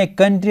लोगों ने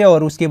कंट्री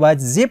और उसके बाद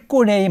जिप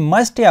कोड है, ये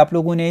मस्ट है, आप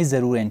लोगों ने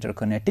ज़रूर एंटर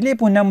करना है।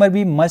 टेलीफोन नंबर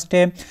भी मस्ट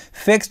है,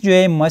 फैक्स जो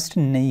है मस्ट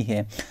नहीं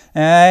है।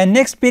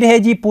 नेक्स्ट फिर है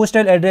जी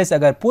पोस्टल एड्रेस।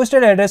 अगर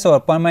पोस्टल एड्रेस और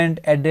परमानेंट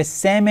एड्रेस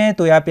सेम है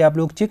तो यहाँ पे आप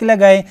लोग टिक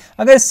लगाए,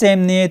 अगर सेम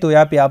नहीं है तो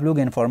यहाँ पे आप लोग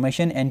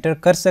इन्फॉर्मेशन एंटर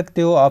कर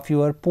सकते हो ऑफ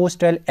योर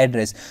पोस्टल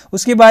एड्रेस।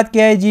 उसके बाद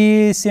क्या है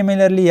जी,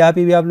 सिमिलरली यहाँ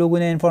पे भी आप लोगों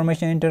ने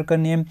इन्फॉर्मेशन एंटर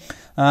करनी है।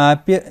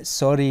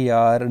 सॉरी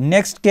यार,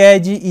 नेक्स्ट क्या है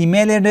जी,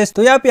 ईमेल एड्रेस।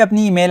 तो यहाँ पे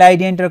अपनी ईमेल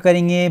आईडी एंटर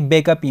करेंगे,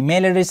 बैकअप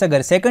ईमेल एड्रेस।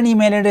 अगर सेकंड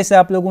ईमेल एड्रेस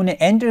आप लोगों ने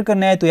एंटर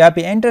करना है तो यहाँ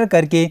पे एंटर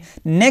करके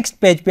नेक्स्ट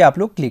पेज पे आप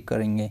लोग क्लिक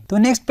करेंगे। तो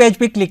नेक्स्ट पेज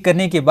पे क्लिक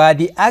करने के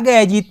बाद ये आ गया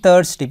है जी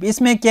थर्ड स्टेप।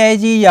 इसमें क्या है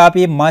जी, यहाँ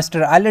पे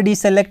मास्टर ऑलरेडी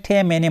सेलेक्ट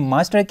है, मैंने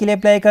मास्टर के लिए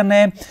अप्लाई करना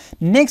है।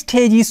 नेक्स्ट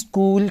है जी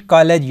स्कूल,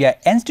 कॉलेज या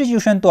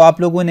इंस्टीट्यूशन, तो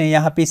आप लोगों ने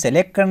यहाँ पे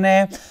सेलेक्ट करना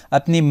है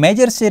अपनी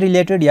मेजर से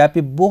रिलेटेड। यहाँ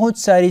पे बहुत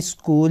सारी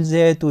स्कूल्स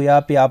है तो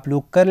यहाँ पे आप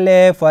लोग कर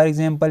ले। फॉर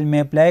एग्जांपल मैं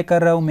अप्लाई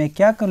कर रहा हूँ, मैं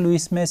क्या कर लूँ,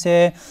 इसमें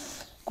से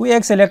कोई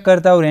एक सेलेक्ट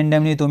करता हूँ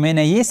रैंडमली, तो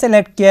मैंने ये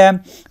सेलेक्ट किया।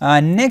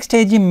 नेक्स्ट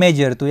है जी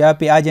मेजर, तो यहाँ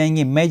पे आ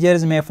जाएंगे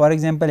मेजर्स में। फॉर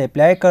एग्जांपल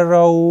अप्लाई कर रहा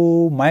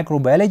हूँ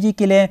माइक्रोबायोलॉजी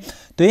के लिए,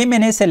 तो ये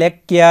मैंने सेलेक्ट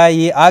किया,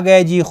 ये आ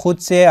गया जी खुद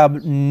से।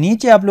 अब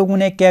नीचे आप लोगों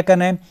ने क्या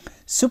करना है,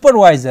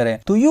 सुपरवाइजर है,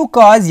 तो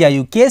यूकास या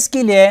यूकेस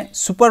के लिए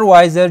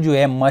सुपरवाइजर जो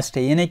है मस्ट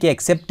है, यानी कि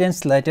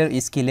एक्सेप्टेंस लेटर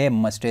इसके लिए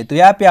मस्ट है। तो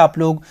यहाँ पे आप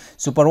लोग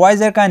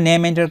सुपरवाइजर का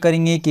नेम एंटर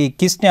करेंगे कि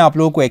किसने आप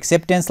लोगों को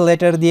एक्सेप्टेंस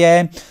लेटर दिया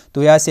है।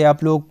 तो यहाँ से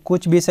आप लोग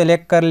कुछ भी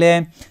सेलेक्ट कर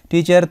लें।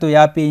 टीचर, तो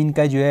यहाँ पे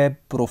इनका जो है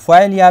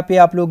प्रोफाइल यहाँ पे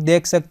आप लोग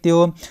देख सकते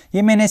हो,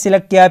 ये मैंने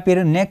सिलेक्ट किया।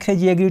 फिर नेक्स्ट है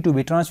जी agree to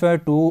be transfer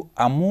to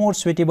a more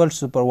suitable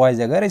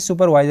supervisor. अगर इस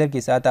सुपरवाइजर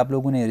के साथ आप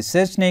लोगों ने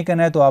रिसर्च नहीं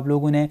करना है तो आप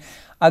लोगों ने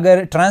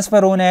अगर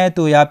ट्रांसफ़र होना है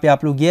तो यहाँ पे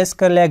आप लोग येस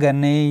कर ले, अगर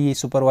नहीं ये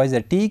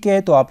सुपरवाइजर ठीक है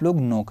तो आप लोग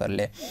नो कर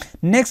ले।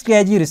 नेक्स्ट क्या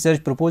है जी रिसर्च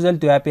प्रपोजल,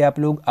 तो यहाँ पे आप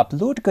लोग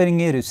अपलोड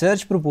करेंगे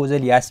रिसर्च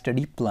प्रपोजल या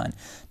स्टडी प्लान।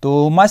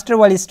 तो मास्टर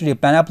वाली स्टडी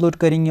प्लान अपलोड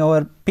करेंगे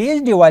और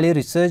पीएचडी वाले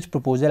रिसर्च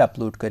प्रपोजल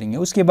अपलोड करेंगे।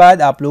 उसके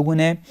बाद आप लोगों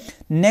ने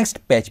नेक्स्ट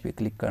पेज पे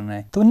क्लिक करना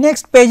है। तो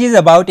next page is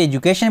about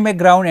education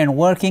background and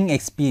working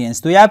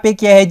experience. तो यहाँ पे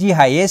क्या है जी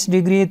हाईएस्ट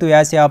डिग्री, तो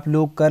यहाँ से आप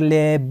लोग कर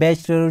ले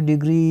bachelor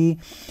degree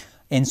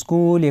in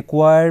school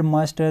acquired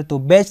master. तो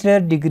बैचलर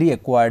डिग्री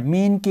एक्वायर्ड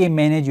मीन कि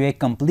मैंने जो है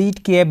कंप्लीट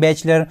किया है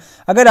बैचलर।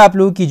 अगर आप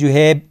लोग की जो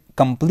है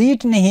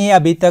कंप्लीट नहीं है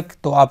अभी तक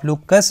तो आप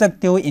लोग कर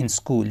सकते हो इन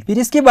स्कूल। फिर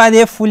इसके बाद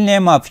है full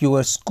name of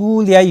your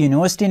school या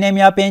यूनिवर्सिटी नेम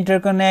यहाँ पे एंटर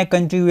करना है।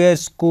 Country where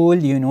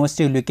school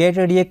university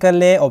located ये कर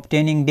ले।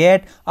 ऑब्टेनिंग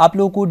डेट, आप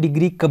लोगों को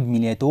डिग्री कब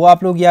मिली है तो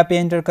आप लोग यहाँ पे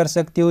एंटर कर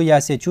सकते हो, यहाँ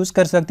से चूज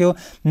कर सकते हो।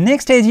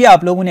 नेक्स्ट है जी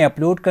आप लोगों ने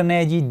अपलोड करना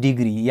है जी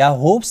डिग्री या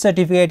होप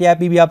सर्टिफिकेट, यहाँ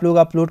पे भी आप लोग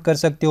अपलोड कर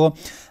सकते हो।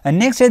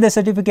 नेक्स्ट है the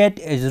certificate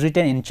is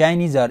written in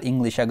Chinese और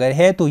इंग्लिश, अगर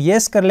है तो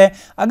येस कर ले,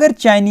 अगर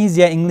चाइनीज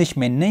या इंग्लिश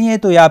में नहीं है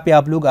तो यहाँ पे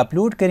आप लोग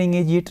अपलोड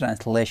करेंगे जी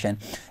ट्रांसलेशन।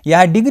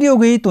 यहाँ डिग्री हो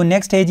गई। तो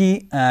नेक्स्ट है जी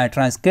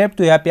ट्रांसक्रिप्ट,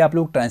 तो यहाँ पे आप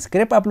लोग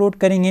ट्रांसक्रिप्ट अपलोड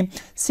करेंगे।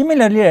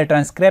 Similarly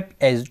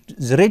transcript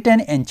is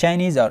written in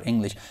Chinese और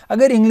इंग्लिश,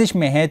 अगर इंग्लिश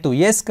में है तो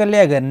येस कर ले,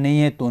 अगर नहीं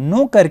है तो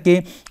नो करके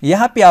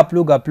यहाँ पे आप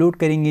लोग अपलोड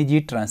करेंगे जी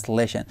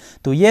ट्रांसलेशन।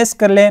 तो येस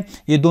कर ले,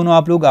 ये दोनों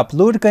आप लोग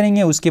अपलोड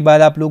करेंगे। उसके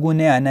बाद आप लोगों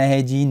ने आना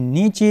है जी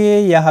नीचे,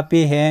 यहाँ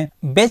पे है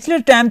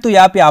बैचलर टाइम, तो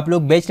यहाँ पे आप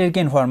लोग बैचलर की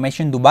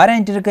इंफॉर्मेशन दोबारा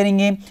एंटर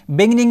करेंगे।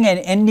 बिगिनिंग एंड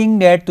एंडिंग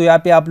डेट, तो यहाँ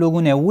पे आप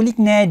लोगों ने वो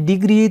लिखना है।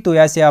 डिग्री, तो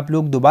यहाँ से आप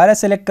लोग दोबारा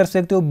सेलेक्ट कर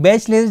सकते हो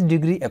bachelors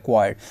degree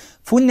acquired.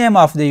 Full name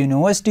of the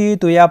university,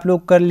 तो ये आप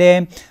लोग कर ले।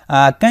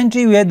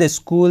 Country where the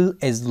school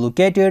is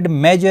located.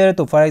 Major,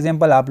 तो फॉर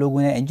एग्जांपल आप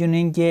लोगों ने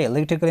इंजीनियरिंग किया,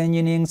 इलेक्ट्रिकल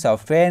इंजीनियरिंग,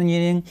 सॉफ्टवेयर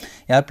इंजीनियरिंग,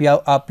 यहाँ पे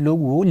आप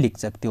लोग वो लिख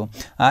सकते हो।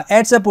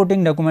 एड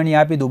सपोर्टिंग डॉक्यूमेंट,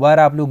 यहाँ पे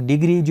दोबारा आप लोग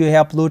डिग्री जो है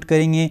अपलोड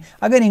करेंगे।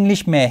 अगर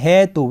इंग्लिश में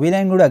है तो वेल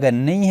एंड गुड, अगर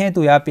नहीं है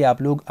तो यहाँ पे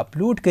आप लोग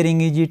अपलोड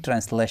करेंगे जी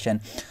ट्रांसलेशन।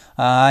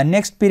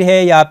 नेक्स्ट फिर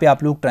है यहाँ पे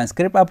आप लोग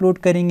ट्रांसक्रिप्ट अपलोड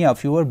करेंगे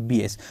ऑफ योर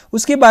बीएस।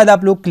 उसके बाद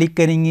आप लोग क्लिक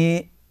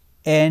करेंगे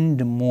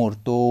एंड मोर,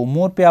 तो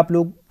मोर पे आप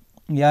लोग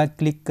यहाँ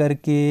क्लिक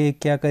करके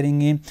क्या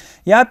करेंगे,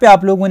 यहाँ पे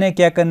आप लोगों ने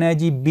क्या करना है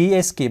जी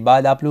बीएस के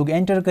बाद आप लोग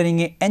एंटर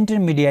करेंगे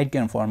इंटरमीडिएट की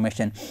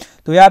इंफॉर्मेशन।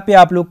 तो यहाँ पे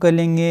आप लोग कर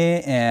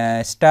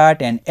लेंगे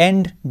स्टार्ट एंड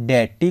एंड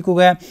डेट, ठीक हो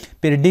गया।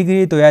 फिर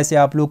डिग्री, तो ऐसे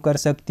आप लोग कर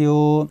सकते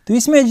हो। तो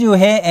इसमें जो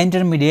है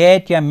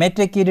इंटरमीडिएट या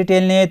मैट्रिक की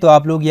डिटेल ने तो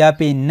आप लोग यहाँ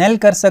पे नल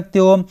कर सकते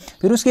हो।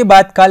 फिर उसके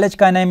बाद कॉलेज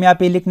का नाम यहाँ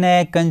पे लिखना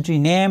है। कंट्री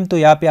नेम, तो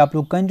यहाँ पे आप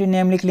लोग कंट्री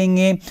नेम लिख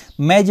लेंगे।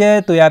 मेजर,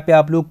 तो यहाँ पे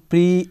आप लोग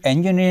pre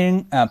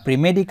engineering, pre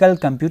medical,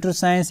 computer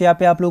science यहाँ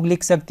पे आप लोग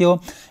लिख सकते हो।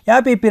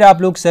 यहाँ पे फिर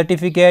आप लोग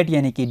सर्टिफिकेट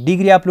यानी कि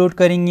डिग्री अपलोड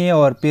करेंगे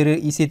और फिर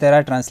इसी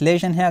तरह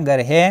ट्रांसलेशन है, अगर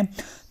है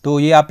तो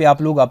ये यहाँ पे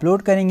आप लोग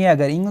अपलोड करेंगे,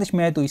 अगर इंग्लिश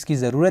में है तो इसकी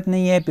ज़रूरत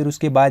नहीं है। फिर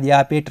उसके बाद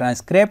यहाँ पे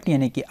ट्रांसक्रिप्ट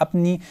यानी कि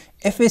अपनी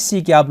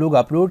एफएससी के आप लोग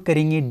अपलोड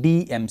करेंगे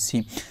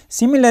डीएमसी।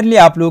 सिमिलरली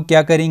आप लोग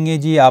क्या करेंगे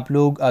जी, आप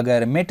लोग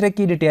अगर मैट्रिक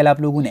की डिटेल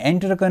आप लोगों ने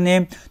एंटर करने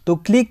तो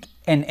क्लिक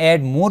एंड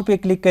ऐड मोर पे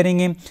क्लिक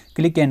करेंगे।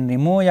 क्लिक एंड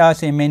रिमूव, यहाँ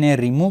से मैंने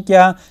रिमूव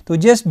किया। तो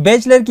जस्ट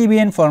बैचलर की भी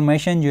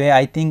इंफॉर्मेशन जो है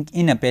आई थिंक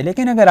इनफ है,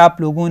 लेकिन अगर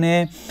आप लोगों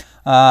ने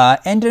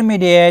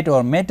इंटरमीडिएट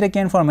और मैट्रिक की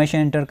इन्फॉर्मेशन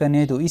एंटर करनी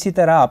है तो इसी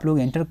तरह आप लोग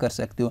एंटर कर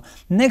सकते हो।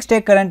 नेक्स्ट है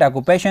करंट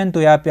ऑक्यूपेशन,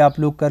 तो यहाँ पे आप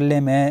लोग कर ले,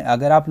 मैं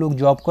अगर आप लोग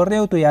जॉब कर रहे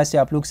हो तो यहाँ से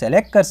आप लोग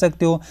सेलेक्ट कर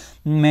सकते हो।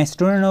 मैं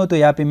स्टूडेंट हूँ तो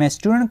यहाँ पे मैं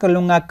स्टूडेंट कर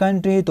लूँगा।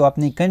 कंट्री, तो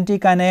अपनी कंट्री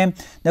का name,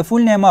 the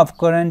full name of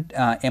current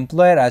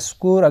employer,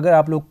 score, अगर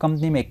आप लोग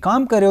कंपनी में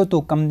काम कर रहे हो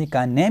तो कंपनी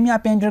का नेम यहाँ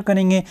पे एंटर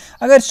करेंगे।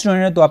 अगर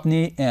स्टूडेंट है तो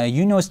अपनी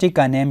यूनिवर्सिटी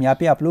का नेम यहाँ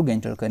पे आप लोग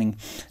एंटर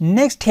करेंगे।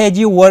 नेक्स्ट है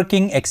जी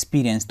वर्किंग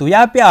एक्सपीरियंस, तो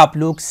यहाँ पे आप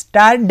लोग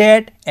start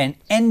date and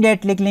and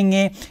date लिख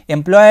लेंगे।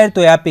 एम्प्लॉयर,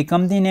 तो यहाँ पे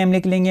कंपनी नेम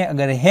लिख लेंगे,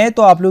 अगर है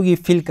तो आप लोग ये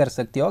फिल कर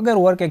सकते हो। अगर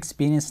वर्क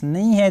एक्सपीरियंस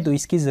नहीं है तो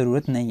इसकी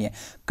ज़रूरत नहीं है।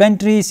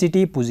 कंट्री,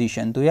 सिटी,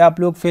 पोजीशन, तो ये आप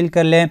लोग फिल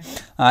कर लें।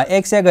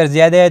 एक से अगर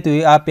ज़्यादा है तो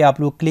यहाँ पे आप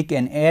लोग क्लिक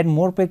एंड ऐड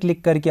मोर पे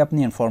क्लिक करके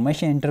अपनी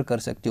इन्फॉर्मेशन एंटर कर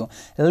सकते हो।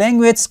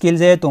 लैंग्वेज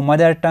स्किल्स है तो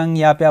मदर टंग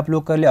यहाँ पे आप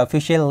लोग कर ले।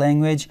 ऑफिशियल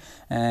लैंग्वेज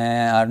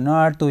और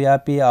नॉट, तो यहाँ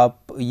पे आप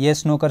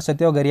येस नो कर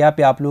सकते हो। अगर यहाँ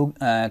पे आप लोग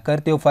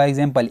करते हो फॉर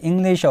एग्जांपल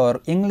इंग्लिश,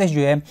 और इंग्लिश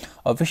जो है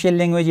ऑफिशियल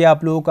लैंग्वेज है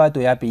आप लोगों का,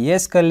 तो यहाँ पे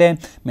येस कर ले।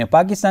 मैं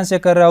पाकिस्तान से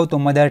कर रहा हूँ तो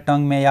मदर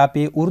टंग में यहाँ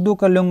पे उर्दू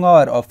कर लूँगा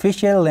और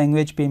ऑफिशियल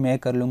लैंग्वेज पे मैं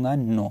कर लूँगा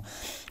नो।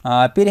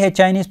 फिर है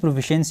चाइनीज़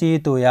प्रोफिशेंसी,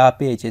 तो यहाँ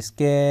पे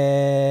HSK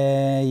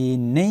ये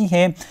नहीं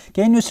है।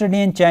 Can you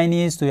study in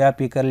Chinese, तो यहाँ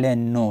पे कर ले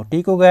नो।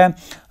 ठीक हो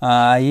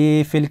गया।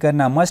 ये फिल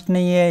करना मस्ट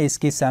नहीं है,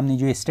 इसके सामने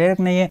जो स्टेट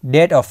नहीं है।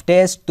 डेट ऑफ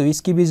टेस्ट, तो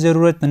इसकी भी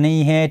ज़रूरत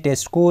नहीं है।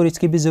 टेस्ट स्कोर,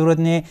 इसकी भी ज़रूरत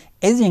नहीं है।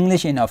 Is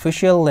English in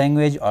official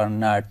language और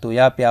नॉट, तो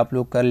यहाँ पे आप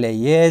लोग कर ले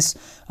येस।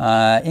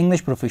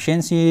 इंग्लिश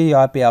प्रोफिशेंसी,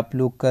 यहाँ पे आप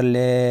लोग कर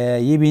ले,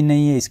 ये भी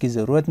नहीं है, इसकी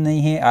ज़रूरत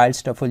नहीं है।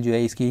 आइल्स टफल जो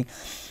है इसकी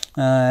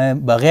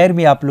बगैर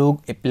भी आप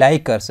लोग अप्लाई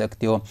कर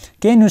सकते हो।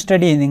 Can you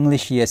study in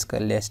English, yes कर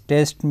ले।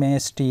 टेस्ट में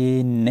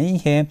ये नहीं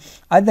है।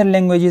 अदर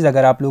लैंग्वेजेस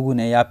अगर आप लोगों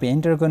ने यहाँ पे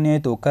एंटर करने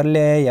हैं तो कर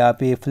ले। यहाँ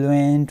पे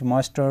fluent,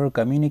 master,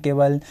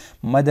 communicable,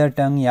 mother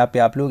tongue यहाँ पे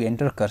आप लोग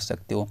एंटर कर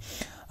सकते हो।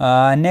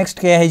 नेक्स्ट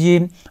क्या है जी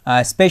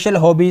स्पेशल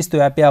हॉबीज़, तो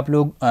यहाँ पे आप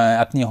लोग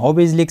अपनी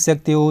हॉबीज़ लिख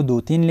सकते हो।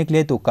 2-3 लिख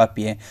ले तो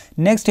काफ़ी है।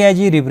 नेक्स्ट है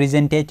जी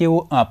रिप्रेजेंटेटिव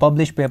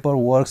पब्लिश पेपर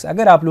वर्क्स,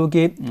 अगर आप लोग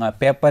के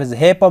पेपर्स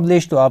है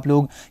पब्लिश तो आप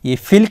लोग ये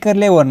फिल कर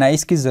ले, वरना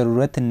इसकी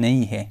ज़रूरत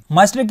नहीं है।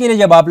 मास्टर के लिए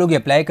जब आप लोग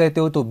अप्लाई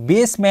करते हो तो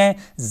बेस में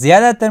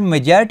ज़्यादातर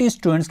मेजॉरिटी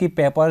स्टूडेंट्स की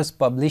पेपर्स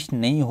पब्लिश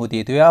नहीं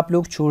होती, तो ये आप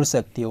लोग छोड़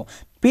सकते हो।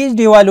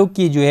 PhD वालों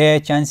की जो है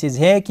चांसेस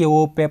है कि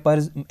वो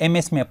पेपर्स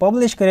MS में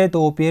पब्लिश करें, तो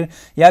वो फिर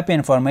यहाँ पे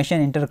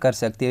इंफॉर्मेशन इंटर कर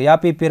सकते हो। यहाँ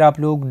पे फिर आप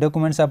लोग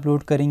डॉक्यूमेंट्स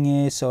अपलोड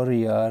करेंगे।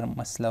 सॉरी यार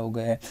मसला हो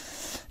गया है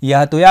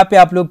यहाँ, तो यहाँ पे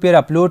आप लोग फिर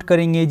अपलोड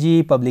करेंगे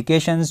जी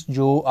पब्लिकेशंस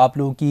जो आप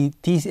लोगों की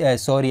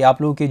थी,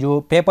 आप लोगों के जो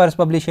पेपर्स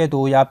पब्लिश है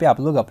तो यहाँ पे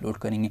आप लोग अपलोड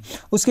करेंगे।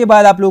 उसके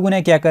बाद आप लोगों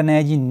ने क्या करना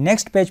है जी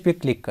नेक्स्ट पेज पे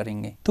क्लिक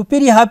करेंगे। तो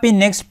फिर यहाँ पे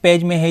नेक्स्ट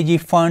पेज में है जी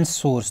फंड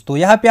सोर्स, तो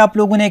यहाँ पे आप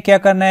लोगों ने क्या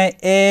करना है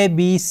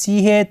ABC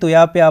है, तो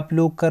यहाँ पे आप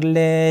लोग कर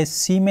ले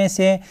सी में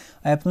से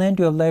I plan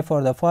to apply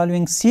for the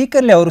following, सी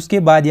कर ले। और उसके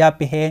बाद यहाँ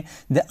पे है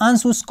the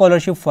ANSO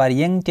scholarship for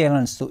young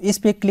talents, तो इस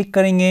पे क्लिक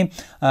करेंगे।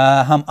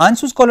 हम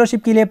ANSO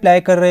स्कॉलरशिप के लिए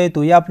अप्लाई कर रहे हैं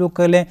तो ये आप लोग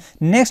कर लें।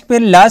 नेक्स्ट पे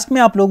लास्ट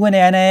में आप लोगों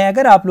ने आना है,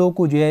 अगर आप लोगों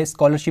को जो है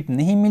स्कॉलरशिप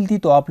नहीं मिलती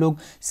तो आप लोग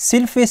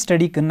सिर्फ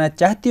स्टडी करना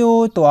चाहते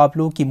हो तो आप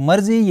लोगों की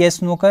मर्जी,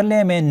 येस नो कर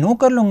ले। मैं नो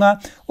कर लूँगा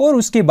और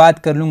उसके बाद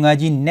कर लूँगा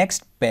जी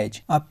नेक्स्ट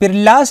पेज। फिर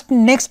लास्ट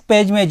नेक्स्ट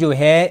पेज में जो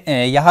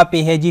है यहाँ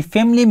पे है जी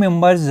family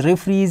members,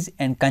 referees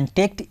and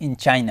contact in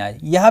China,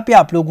 यहाँ पे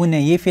आप लोगों ने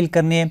ये फिल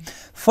करने हैं।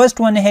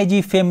 फर्स्ट वन है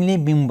जी फैमिली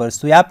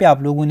मेंबर्स, तो यहाँ पे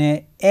आप लोगों ने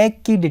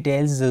एक की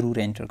डिटेल्स ज़रूर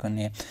एंटर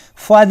करनी है।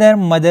 फादर,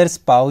 मदर,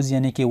 स्पाउस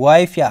यानी कि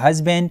वाइफ या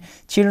husband,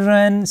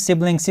 children,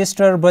 sibling,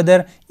 sister,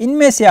 brother,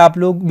 इनमें से आप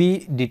लोग भी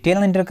डिटेल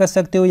एंटर कर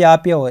सकते हो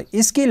यहाँ पे। और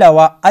इसके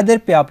अलावा अदर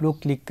पे आप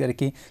लोग क्लिक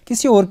करके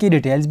किसी और की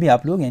डिटेल्स भी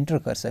आप लोग एंटर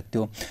कर सकते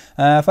हो।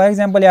 फॉर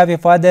एग्जांपल यहाँ पे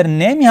फादर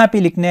नेम यहाँ पे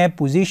लिखना है।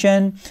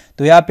 पोजीशन,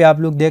 तो यहाँ पे आप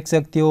लोग देख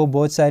सकते हो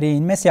बहुत सारे,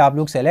 इनमें से आप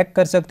लोग सेलेक्ट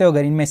कर सकते हो।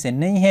 अगर इनमें से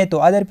नहीं है तो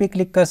अदर पे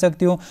क्लिक कर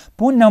सकते हो।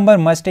 फोन नंबर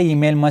मस्ट है,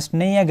 ईमेल मस्ट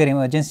नहीं है। अगर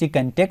इमरजेंसी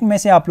कॉन्टैक्ट में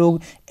से आप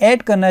लोग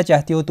ऐड करना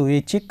चाहते हो तो ये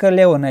चेक कर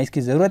ले, वरना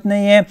इसकी ज़रूरत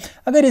नहीं है।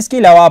 अगर इसके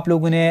अलावा आप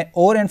लोगों ने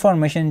और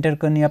इन्फॉर्मेशन एंटर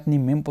करनी है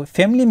अपनी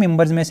फैमिली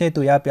मेम्बर्स में से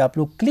तो यहाँ पे आप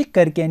लोग क्लिक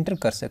करके एंटर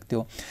कर सकते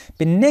हो।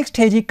 फिर नेक्स्ट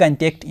है जी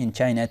कॉन्टैक्ट इन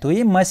चाइना, तो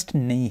ये मस्ट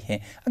नहीं है।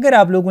 अगर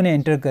आप लोगों ने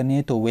एंटर करनी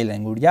है तो वेल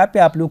एंड गुड, यहाँ पे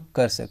आप लोग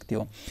कर सकते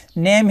हो।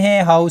 नेम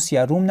है, हाउस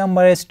या रूम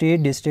नंबर है, स्टेट,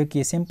 डिस्ट्रिक्ट,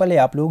 ये सिंपल है,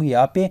 आप लोग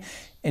यहाँ पे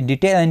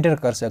डिटेल एंटर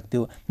कर सकते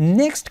हो।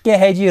 नेक्स्ट क्या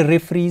है जी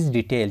रेफरीज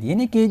डिटेल,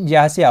 यानी कि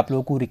जहाँ से आप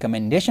लोगों को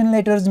रिकमेंडेशन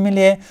लेटर्स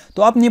मिले हैं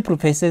तो अपने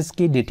प्रोफेसर्स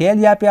की डिटेल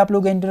यहाँ पे आप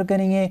लोग एंटर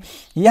करेंगे।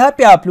 यहाँ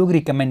पे आप लोग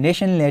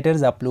रिकमेंडेशन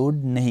लेटर्स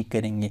अपलोड नहीं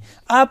करेंगे,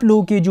 आप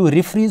लोगों के जो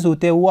रेफरीज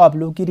होते हैं वो आप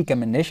लोगों की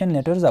रिकमेंडेशन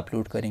लेटर्स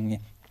अपलोड करेंगे।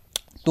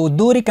 तो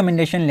 2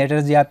 रिकमेंडेशन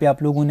लेटर्स यहाँ पे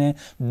आप लोगों ने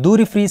 2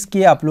 रिफ्रीज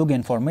किए, आप लोग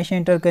इन्फॉर्मेशन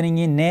एंटर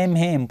करेंगे। नेम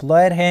है,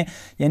 एम्प्लॉयर है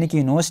यानी कि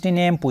यूनिवर्सिटी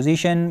नेम,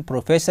 पोजीशन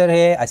प्रोफेसर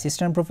है,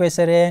 असिस्टेंट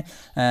प्रोफेसर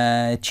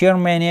है,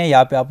 चेयरमैन है,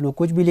 यहाँ पे आप लोग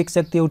कुछ भी लिख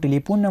सकते हो।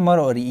 टेलीफोन नंबर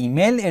और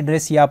ईमेल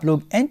एड्रेस ये आप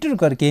लोग एंटर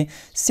करके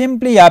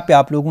सिंपली यहाँ पे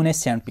आप लोगों ने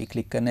सेंड पे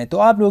क्लिक करना है। तो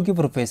आप लोगों के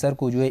प्रोफेसर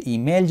को जो है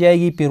ईमेल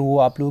जाएगी, फिर वो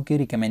आप लोगों के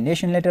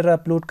रिकमेंडेशन लेटर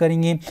अपलोड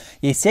करेंगे।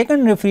 ये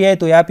सेकंड रेफरी है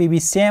तो यहाँ पे भी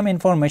सेम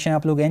इन्फॉर्मेशन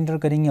आप लोग एंटर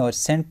करेंगे और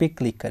सेंड पे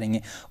क्लिक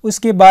करेंगे।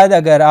 उसके बाद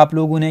अगर आप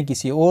लोग लोगों ने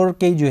किसी और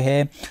के जो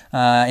है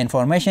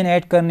इंफॉर्मेशन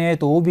ऐड करने हैं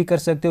तो वो भी कर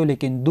सकते हो,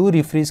 लेकिन दो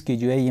रिफ्रेश की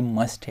जो है ये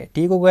मस्ट है।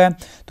 ठीक हो गया,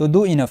 तो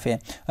दो इनफ है।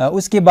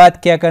 उसके बाद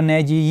क्या करना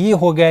है जी, ये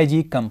हो गया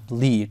जी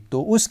कंप्लीट।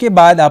 तो उसके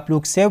बाद आप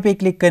लोग सेव पे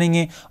क्लिक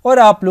करेंगे और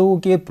आप लोगों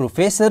के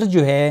प्रोफेसर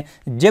जो है,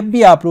 जब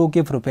भी आप लोगों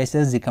के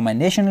प्रोफेसर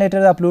रिकमेंडेशन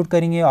लेटर अपलोड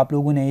करेंगे आप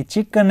लोगों ने ये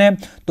चेक करना है।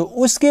 तो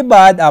उसके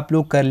बाद आप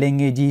लोग कर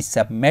लेंगे जी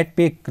सबमिट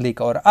पे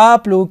क्लिक और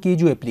आप लोगों की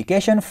जो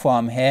एप्लीकेशन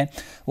फॉर्म है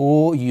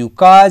वो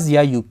यूकास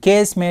या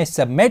यूकेएस में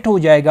सबमिट हो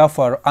जाएगा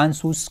फॉर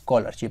आंसू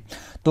स्कॉलरशिप।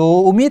 तो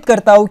उम्मीद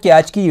करता हूँ कि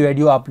आज की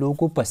वीडियो आप लोगों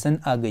को पसंद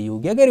आ गई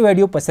होगी। अगर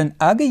वीडियो पसंद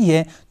आ गई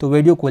है तो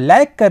वीडियो को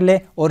लाइक कर ले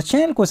और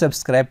चैनल को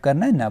सब्सक्राइब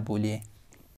करना ना भूलिए।